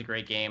 Bayonetta was a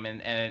great game,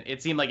 and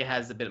it seemed like it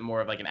has a bit more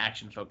of like an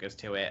action focus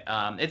to it.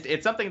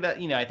 It's something that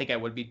I think I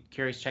would be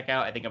curious to check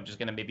out. I think I'm just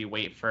gonna maybe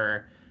wait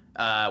for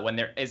when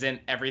there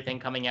isn't everything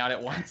coming out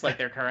at once like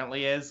there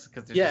currently is,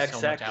 because there's just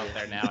so much out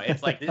there now.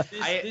 It's like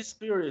this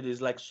period is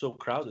like so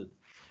crowded.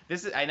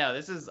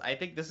 I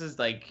think this is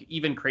like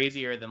even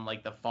crazier than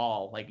like the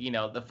fall. Like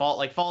the fall,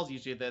 like fall's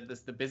usually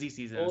the busy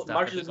season and stuff.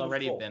 March is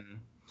already been.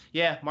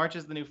 Yeah, March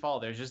is the new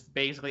fall. There's just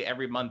basically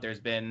every month there's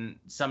been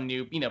some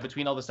new,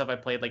 between all the stuff I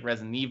played like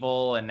Resident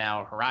Evil and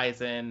now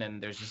Horizon,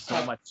 and there's just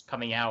so much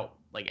coming out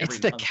like every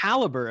month. It's the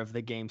caliber of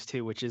the games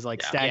too, which is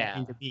like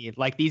staggering to me.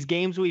 Like these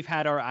games we've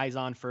had our eyes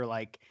on for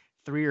like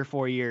 3 or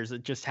 4 years,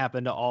 it just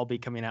happened to all be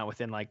coming out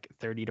within like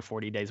 30 to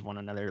 40 days of one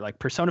another. Like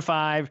Persona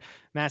 5,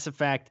 Mass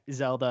Effect,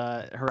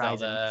 Zelda,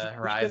 Horizon.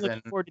 We've been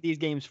looking forward to these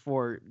games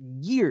for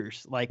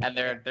years. Like, and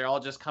they're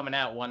all just coming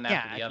out one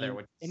after the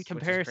other. In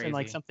comparison,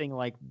 like something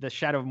like the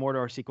Shadow of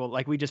Mordor sequel,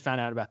 like we just found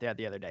out about that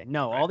the other day.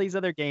 No, all these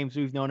other games,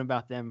 we've known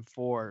about them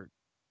for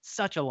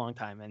such a long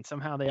time, and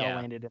somehow they all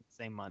landed in the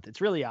same month.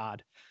 It's really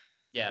odd.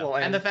 Yeah, well,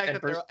 and the fact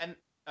that they're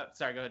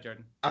sorry, go ahead,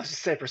 Jordan. I was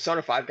just saying,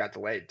 Persona 5 got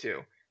delayed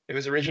too. It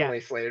was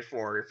originally slated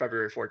for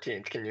February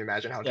 14th. Can you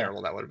imagine how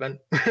terrible that would have been?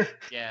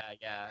 Yeah.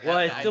 Well,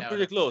 it's still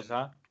pretty close,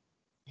 huh?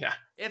 Yeah.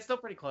 It's still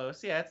pretty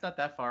close. Yeah, it's not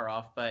that far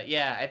off. But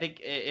yeah, I think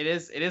it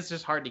is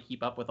just hard to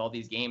keep up with all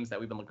these games that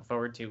we've been looking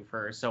forward to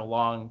for so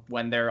long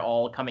when they're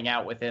all coming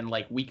out within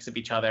like weeks of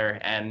each other,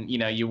 and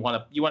you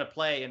want to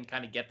play and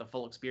kind of get the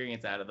full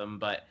experience out of them,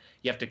 but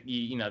you have to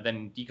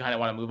then you kind of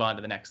want to move on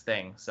to the next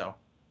thing. So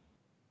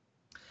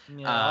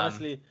yeah,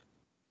 honestly,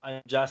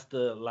 I'm just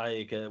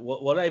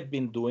what I've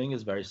been doing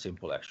is very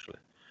simple actually.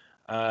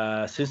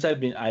 Since I've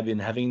been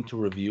having to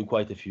review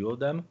quite a few of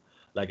them.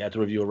 Like I had to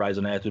review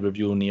Horizon, I had to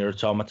review Nier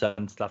Automata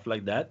and stuff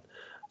like that.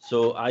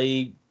 So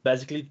I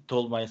basically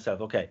told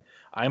myself, okay,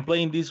 I'm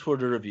playing this for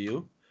the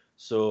review.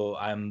 So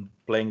I'm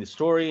playing the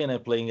story and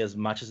I'm playing as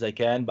much as I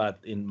can, but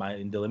in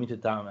the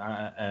limited time,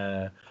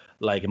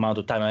 amount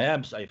of time I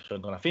have, so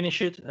I'm gonna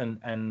finish it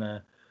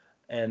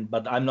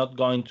but I'm not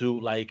going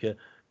to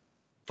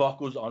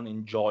focus on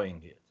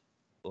enjoying it.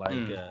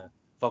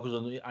 Focus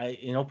on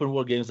in open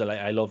world games that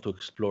I love to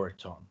explore a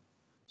ton.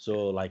 So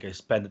like I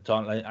spend a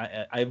ton.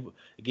 A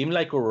game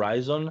like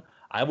Horizon,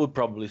 I would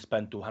probably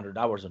spend 200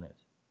 hours on it,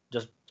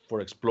 just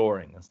for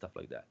exploring and stuff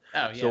like that.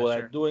 Oh So yeah, what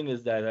sure. I'm doing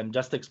is that I'm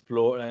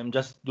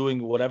just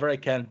doing whatever I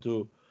can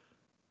to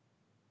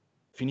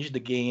finish the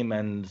game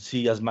and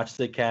see as much as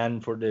I can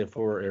for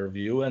a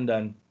review, and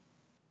then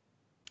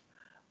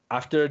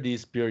after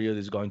this period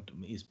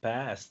is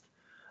passed,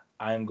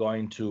 I'm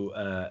going to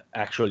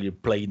actually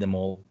play them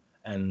all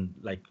and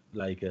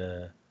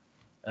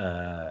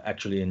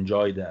actually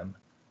enjoy them.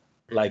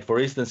 Like for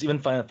instance, even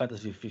Final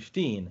Fantasy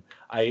 15,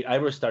 I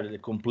restarted a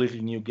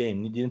completely new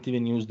game. Didn't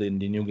even use the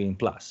new game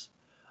plus,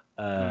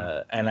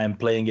 and I'm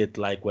playing it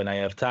like when I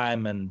have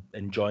time and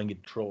enjoying it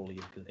thoroughly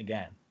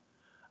again.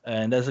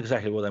 And that's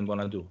exactly what I'm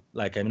gonna do.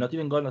 Like I'm not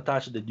even gonna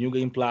touch the new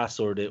game plus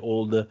or the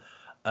old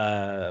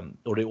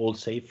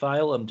save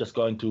file. I'm just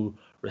going to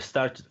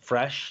restart it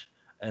fresh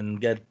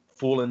and get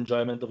full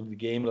enjoyment of the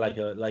game, I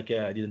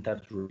didn't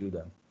have to review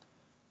them.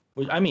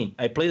 Which I mean,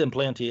 I played them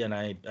plenty, and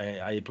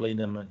I played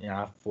them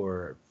enough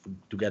to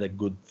get a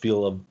good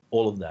feel of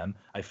all of them.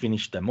 I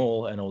finished them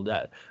all and all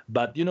that.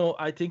 But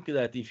I think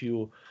that if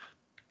you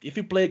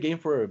play a game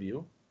for a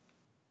review,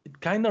 it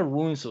kind of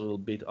ruins a little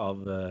bit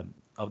of the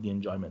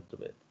enjoyment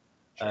of it,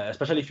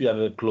 especially if you have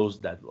a close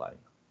deadline.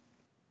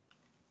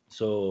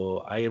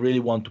 So I really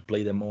want to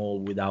play them all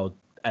without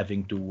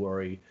having to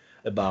worry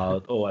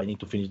about, oh, I need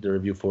to finish the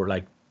review for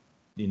like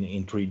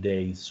in 3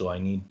 days, so I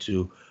need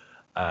to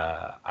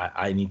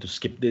I need to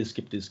skip this.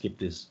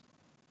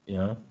 You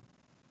know?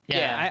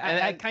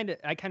 Yeah, I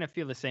kind of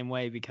feel the same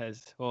way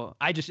because, well,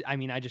 I just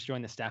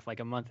joined the staff like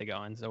a month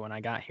ago, and so when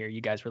I got here,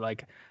 you guys were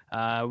like,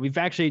 we've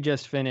actually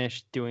just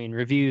finished doing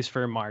reviews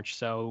for March,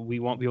 so we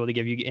won't be able to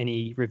give you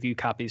any review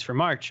copies for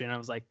March. And I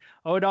was like,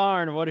 oh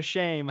darn, what a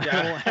shame!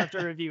 I won't have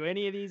to review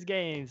any of these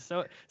games.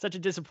 So such a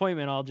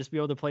disappointment. I'll just be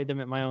able to play them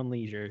at my own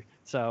leisure.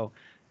 So,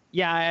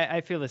 yeah,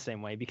 I feel the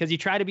same way because you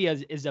try to be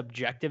as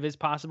objective as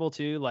possible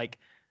too, like.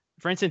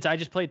 For instance, I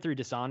just played through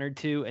Dishonored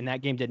 2, and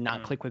that game did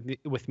not click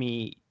with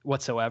me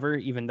whatsoever,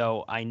 even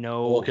though I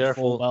know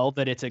full well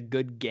that it's a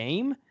good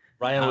game.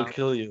 Ryan will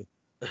kill you.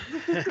 No,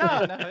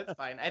 it's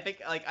fine. I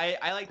think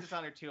I like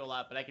Dishonored 2 a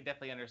lot, but I can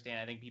definitely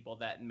understand. I think people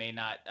that may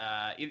not,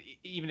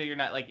 even if you're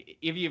not like,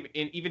 even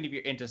if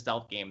you're into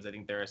stealth games, I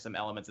think there are some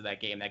elements of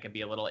that game that can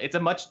be a little. It's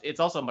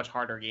also a much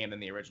harder game than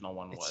the original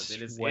one was.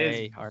 It is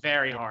very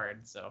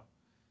hard. So,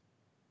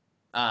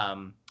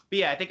 but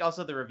yeah, I think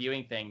also the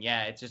reviewing thing,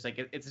 yeah, it's just like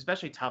it's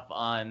especially tough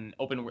on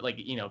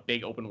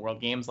big open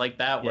world games like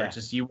that where it's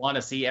just you want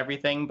to see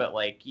everything, but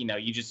like you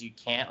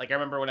can't. Like I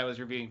remember when I was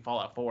reviewing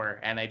Fallout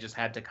 4 and I just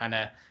had to kind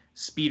of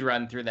speed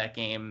run through that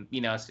game,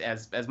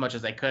 as much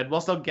as I could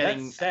while still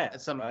getting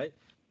some. Right?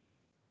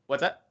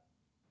 What's that?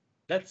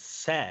 That's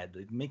sad.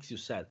 It makes you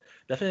sad.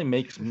 Definitely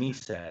makes me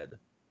sad.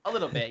 A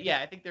little bit,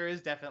 yeah. I think there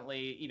is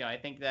definitely, I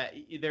think that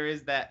there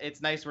is that.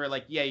 It's nice where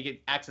like, yeah, you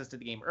get access to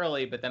the game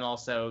early, but then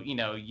also,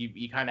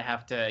 you kind of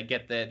have to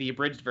get the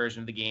abridged version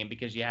of the game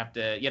because you have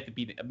to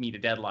meet a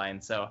deadline.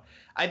 So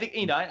I think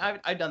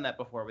I've done that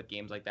before with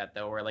games like that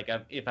though, where like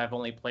if I've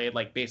only played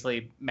like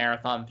basically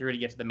marathon through to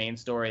get to the main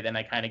story, then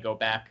I kind of go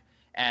back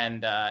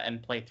and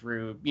play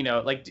through,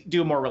 like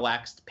do a more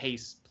relaxed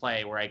pace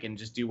play where I can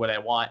just do what I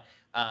want.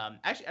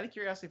 Actually, out of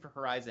curiosity for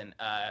Horizon,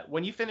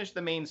 when you finish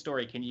the main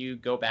story, can you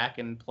go back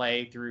and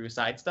play through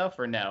side stuff,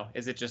 or no?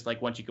 Is it just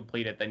like once you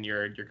complete it, then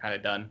you're kind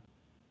of done?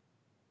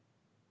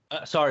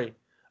 Sorry.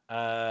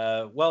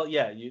 Well,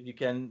 yeah, you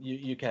can.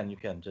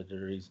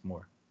 There is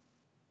more.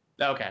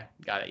 Okay,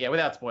 got it. Yeah,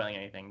 without spoiling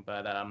anything,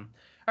 but all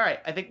right.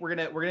 I think we're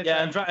gonna.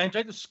 Yeah, I'm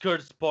trying to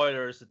skirt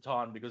spoilers a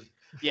ton because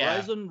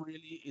Horizon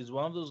really is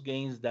one of those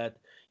games that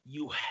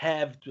you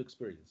have to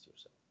experience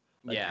yourself.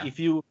 Like,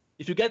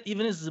 if you get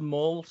even a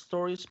small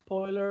story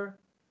spoiler,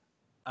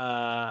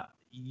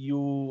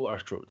 you are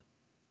screwed,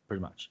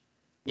 pretty much.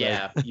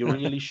 Yeah, like, you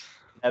really should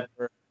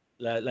never.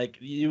 Like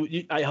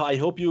I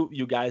hope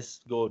you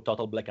guys go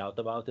total blackout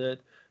about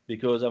it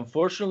because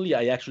unfortunately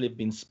I actually have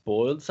been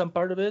spoiled some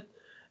part of it,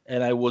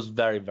 and I was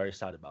very very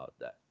sad about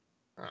that.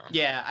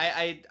 Yeah,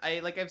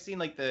 I've seen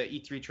like the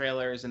E3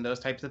 trailers and those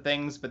types of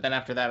things, but then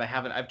after that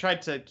I've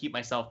tried to keep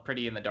myself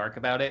pretty in the dark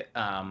about it.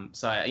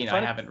 So I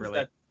haven't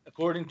really.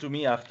 According to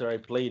me, after I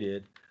played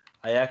it,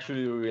 I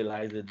actually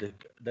realized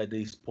that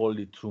they spoiled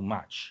it too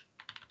much.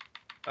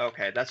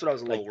 Okay, that's what I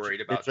was a little worried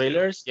about. The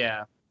trailers,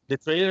 the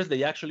trailers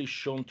they actually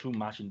shown too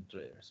much in the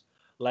trailers.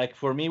 Like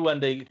for me,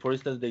 when for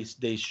instance,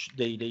 they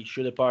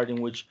showed a part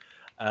in which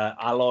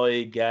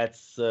Aloy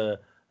gets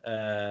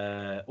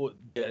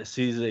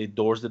sees a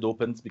doors that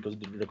opens because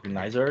they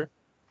recognize her.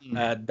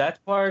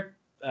 That part,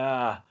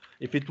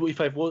 if it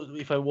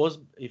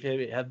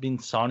had been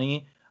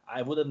Sony,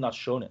 I would have not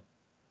shown it.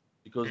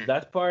 Because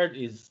that part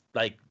is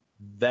like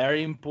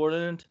very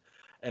important,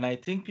 and I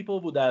think people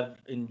would have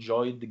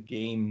enjoyed the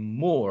game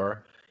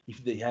more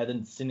if they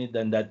hadn't seen it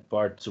and that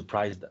part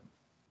surprised them.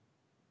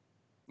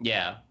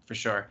 Yeah, for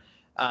sure.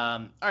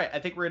 All right, I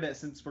think we're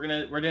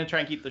gonna try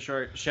and keep the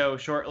show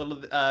short a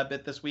little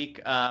bit this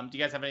week. Do you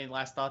guys have any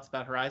last thoughts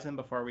about Horizon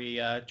before we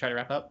try to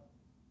wrap up?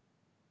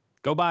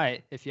 go buy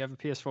it if you have a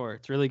PS4.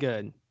 It's really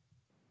good.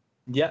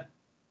 Yeah,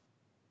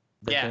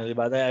 Yeah. definitely.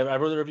 But I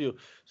wrote a review.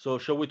 So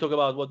shall we talk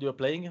about what you're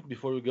playing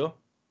before we go?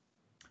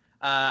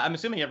 I'm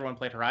assuming everyone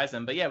played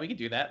Horizon, but yeah, we could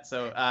do that.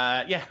 So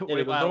yeah, Yeah,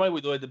 because normally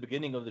we do it at the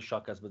beginning of the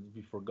shotcast, but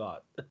we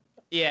forgot.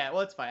 yeah,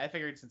 well, it's fine. I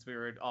figured since we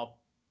were all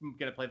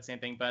gonna play the same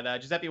thing, but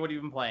Giuseppe, what have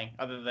you been playing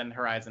other than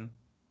Horizon?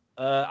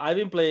 I've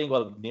been playing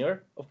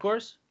Nier, of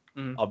course,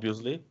 Mhm.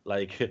 obviously,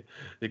 like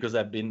because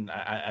I've been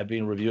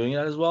reviewing it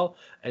as well,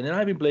 and then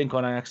I've been playing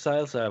Conan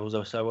Exiles. I was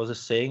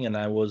just saying, and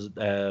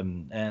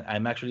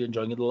I'm actually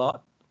enjoying it a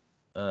lot.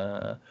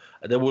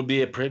 There will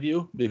be a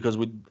preview because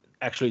we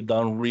actually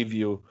done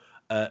review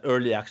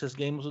early access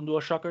games on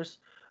DualShockers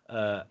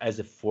as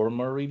a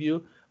formal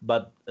review,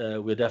 but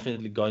we're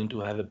definitely going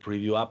to have a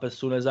preview up as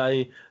soon as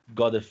I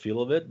got a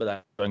feel of it. But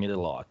I'm enjoying it a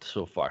lot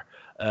so far.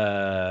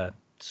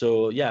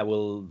 So yeah,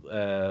 we'll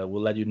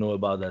let you know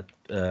about that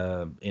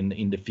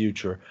in the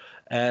future,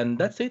 and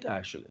that's it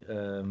actually.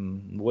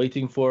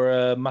 Waiting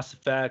for Mass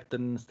Effect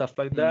and stuff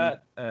like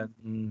that,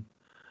 and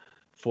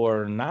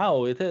for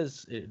now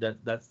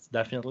that's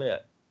definitely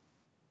it.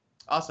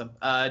 Awesome.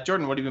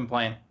 Jordan, what have you been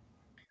playing?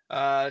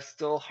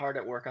 Still hard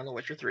at work on The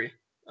Witcher 3.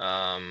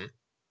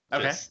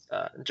 Okay.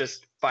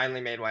 Just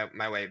finally made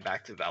my way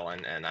back to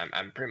Velen, and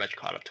I'm pretty much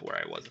caught up to where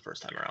I was the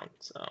first time around.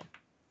 So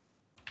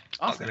it's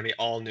Awesome. gonna be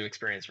all new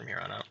experience from here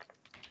on out.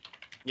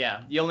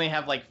 Yeah, you only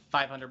have like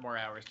 500 more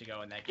hours to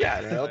go in that game.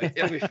 Yeah,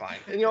 it'll be fine.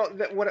 And you know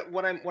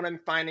what I'm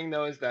finding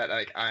though is that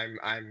like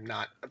I'm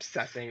not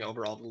obsessing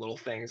over all the little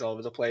things all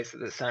over the place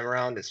this time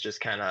around. It's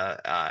just kind of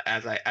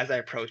as I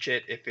approach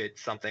it, if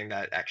it's something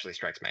that actually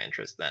strikes my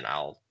interest, then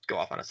I'll go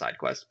off on a side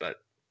quest.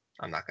 But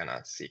I'm not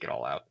gonna seek it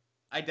all out.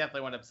 I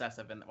definitely went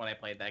obsessive when I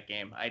played that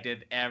game. I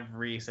did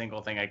every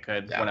single thing I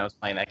could Yeah. when I was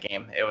playing that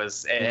game.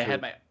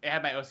 It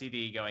had my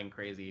OCD going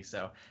crazy.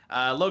 So,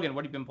 Logan,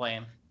 what have you been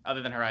playing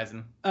other than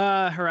Horizon?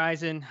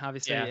 Horizon,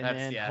 obviously, Yeah, and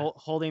that's- then yeah.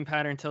 Holding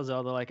Pattern till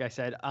Zelda, like I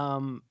said.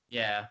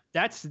 Yeah.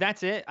 That's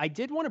it. I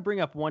did want to bring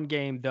up one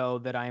game though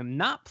that I am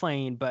not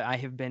playing, but I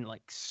have been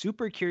like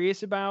super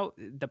curious about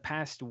the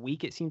past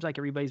week. It seems like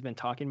everybody's been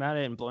talking about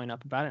it and blowing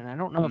up about it, and I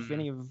don't know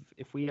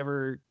if we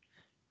ever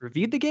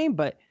reviewed the game,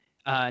 but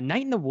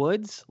Night in the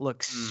Woods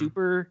looks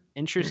super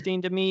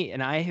interesting to me,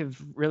 and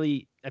I've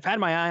had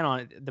my eye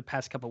on it the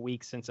past couple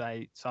weeks since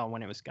I saw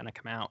when it was going to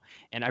come out,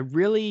 and I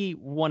really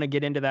want to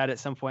get into that at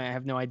some point. I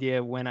have no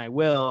idea when I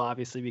will,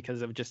 obviously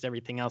because of just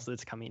everything else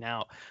that's coming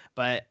out,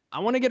 but I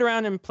want to get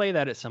around and play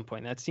that at some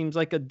point. That seems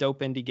like a dope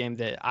indie game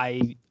that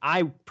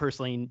I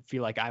personally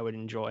feel like I would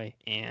enjoy,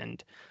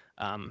 and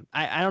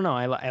I don't know,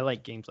 I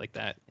like games like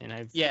that, and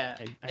I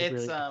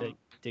really like to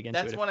dig into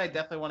that's it. one I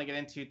definitely want to get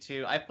into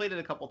too. I played it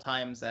a couple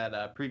times at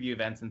preview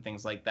events and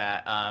things like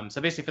that. So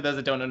basically, for those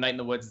that don't know, Night in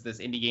the Woods is this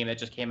indie game that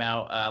just came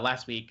out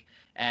last week,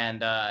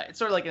 and it's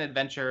sort of like an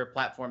adventure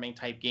platforming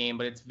type game,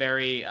 but it's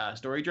very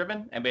story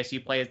driven. And basically,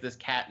 you play as this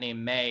cat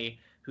named May,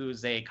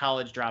 who's a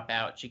college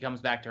dropout. She comes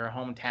back to her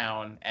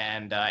hometown,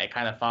 and it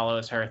kind of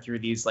follows her through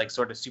these like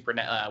sort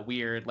of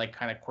weird, like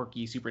kind of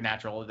quirky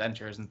supernatural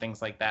adventures and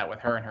things like that with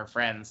her and her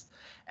friends,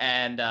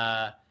 and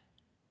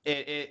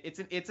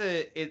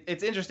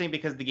it's interesting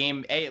because the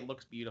game, it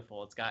looks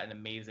beautiful. It's got an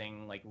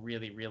amazing, like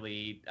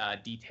really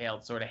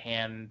detailed sort of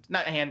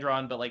not hand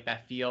drawn, but like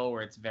that feel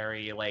where it's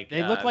very like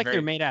they look like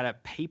they're made out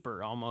of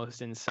paper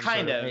almost in some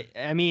kind sort of.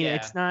 I mean, yeah.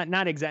 It's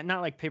not exact,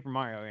 not like Paper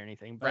Mario or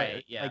anything, but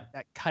right, yeah. like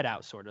that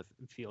cutout sort of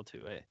feel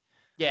to it.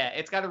 Yeah,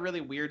 it's got a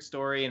really weird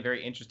story and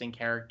very interesting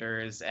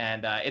characters,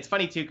 and it's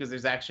funny too because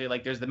there's actually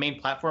like there's the main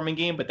platforming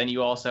game, but then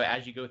you also,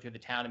 as you go through the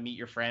town and meet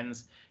your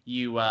friends,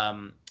 you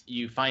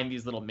find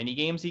these little mini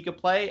games you could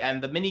play,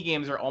 and the mini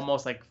games are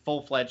almost like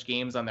full-fledged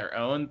games on their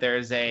own.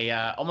 There's a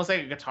almost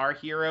like a Guitar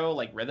Hero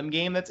like rhythm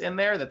game that's in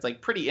there that's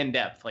like pretty in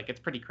depth, like it's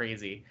pretty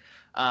crazy.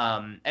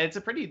 And it's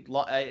a pretty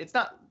long, it's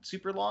not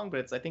super long, but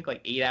it's I think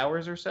like 8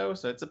 hours or so.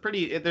 So it's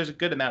there's a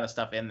good amount of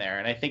stuff in there,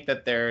 and I think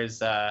that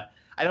there's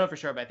I don't know for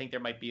sure, but I think there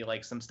might be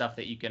like some stuff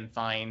that you can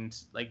find.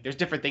 Like there's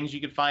different things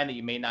you could find that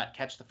you may not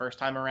catch the first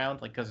time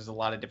around, like because there's a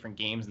lot of different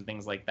games and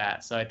things like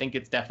that. So I think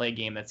it's definitely a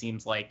game that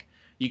seems like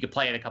you could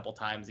play it a couple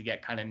times to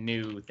get kind of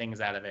new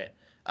things out of it.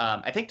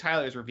 I think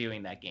Tyler's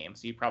reviewing that game,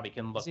 so you probably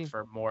can look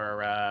for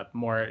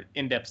more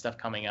in-depth stuff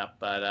coming up.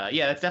 But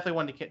yeah, that's definitely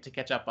one to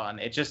catch up on.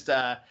 It's just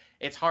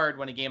it's hard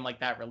when a game like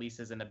that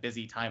releases in a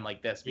busy time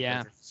like this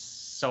because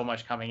it's so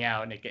much coming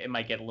out and it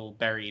might get a little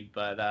buried.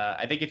 But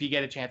I think if you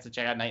get a chance to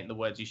check out Night in the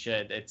Woods, you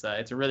should. It's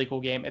a really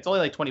cool game. It's only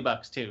like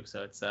 $20 too,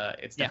 so it's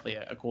definitely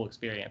a cool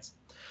experience.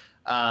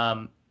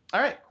 All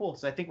right, cool.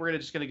 So I think we're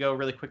just gonna go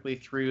really quickly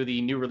through the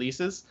new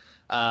releases.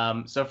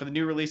 So for the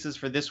new releases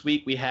for this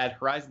week, we had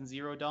Horizon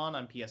Zero Dawn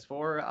on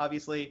PS4,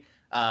 obviously.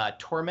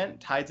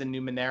 Torment, Tides of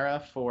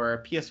Numenera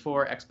for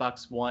PS4,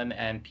 Xbox One,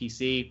 and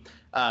PC.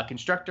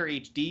 Constructor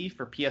HD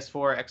for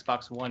PS4,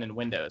 Xbox One, and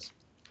Windows.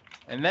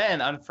 And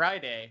then on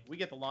Friday, we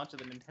get the launch of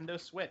the Nintendo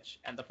Switch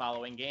and the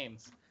following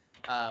games.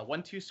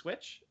 1-2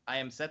 Switch, I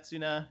Am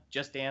Setsuna,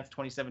 Just Dance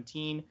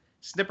 2017,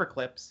 Snipper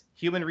Clips,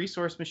 Human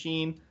Resource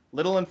Machine,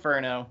 Little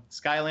Inferno,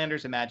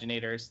 Skylanders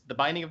Imaginators, The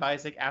Binding of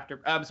Isaac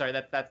I'm sorry,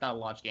 that's not a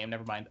launch game,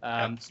 never mind.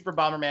 Super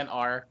Bomberman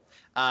R,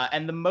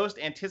 and the most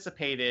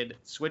anticipated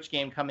Switch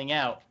game coming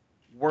out,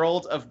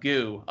 World of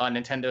Goo on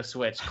Nintendo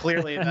Switch.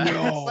 Clearly,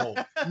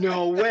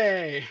 no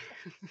way.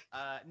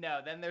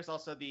 No, then there's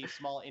also the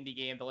small indie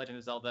game, The Legend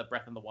of Zelda: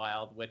 Breath in the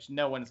Wild, which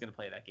no one's going to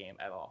play that game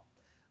at all.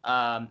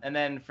 And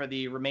then for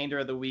the remainder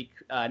of the week,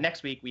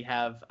 next week, we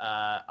have,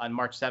 on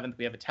March 7th,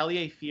 we have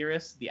Atelier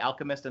Firis, The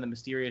Alchemist and the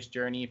Mysterious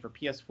Journey for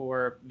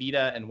PS4,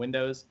 Vita, and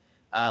Windows.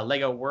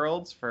 Lego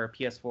Worlds for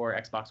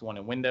PS4, Xbox One,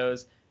 and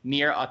Windows.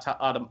 Nier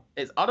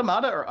is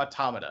Automata or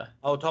Automata?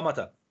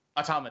 Automata.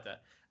 Automata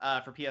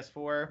for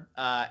PS4.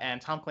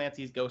 And Tom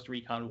Clancy's Ghost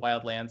Recon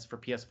Wildlands for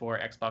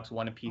PS4, Xbox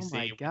One, and PC. Oh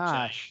my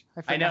gosh.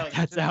 I know.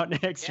 That's out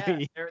next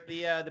week.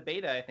 The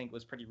beta, I think,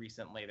 was pretty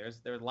recently. There's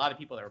a lot of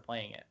people that were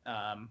playing it.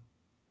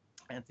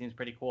 And it seems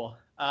pretty cool.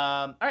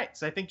 All right,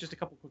 so I think just a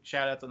couple quick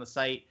shout-outs on the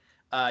site.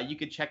 You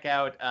could check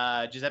out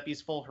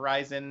Giuseppe's full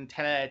Horizon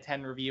 10 out of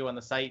 10 review on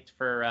the site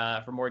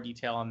for more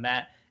detail on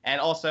that. And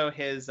also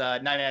his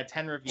 9 out of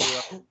 10 review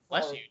of...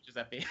 Bless you,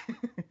 Giuseppe.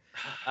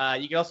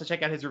 You can also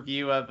check out his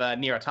review of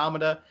Nier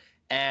Automata.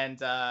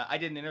 And I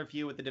did an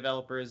interview with the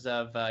developers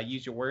of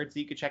Use Your Words that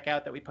you could check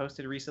out that we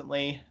posted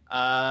recently.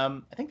 I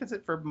think that's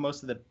it for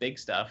most of the big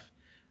stuff.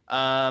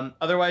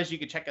 Otherwise, you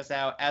can check us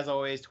out, as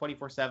always,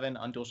 24/7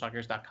 on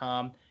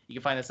DualShockers.com. You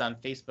can find us on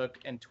Facebook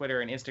and Twitter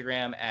and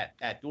Instagram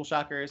at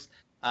DualShockers.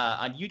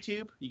 On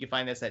YouTube, you can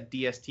find us at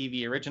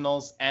DSTV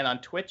Originals. And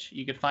on Twitch,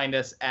 you can find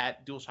us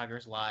at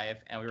DualShockers Live.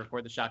 And we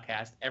record the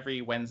Shockcast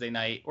every Wednesday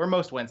night, or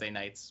most Wednesday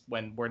nights,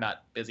 when we're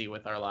not busy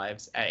with our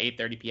lives, at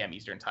 8:30 p.m.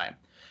 Eastern Time.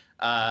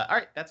 All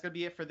right, that's going to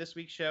be it for this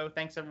week's show.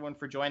 Thanks, everyone,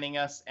 for joining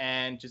us.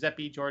 And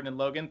Giuseppe, Jordan, and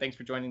Logan, thanks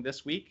for joining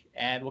this week.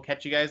 And we'll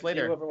catch you guys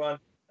later. See you, everyone.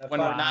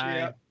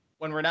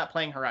 When we're not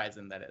playing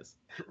Horizon, that is.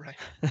 Right.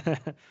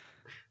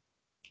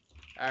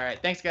 All right.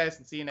 Thanks, guys,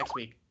 and see you next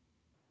week.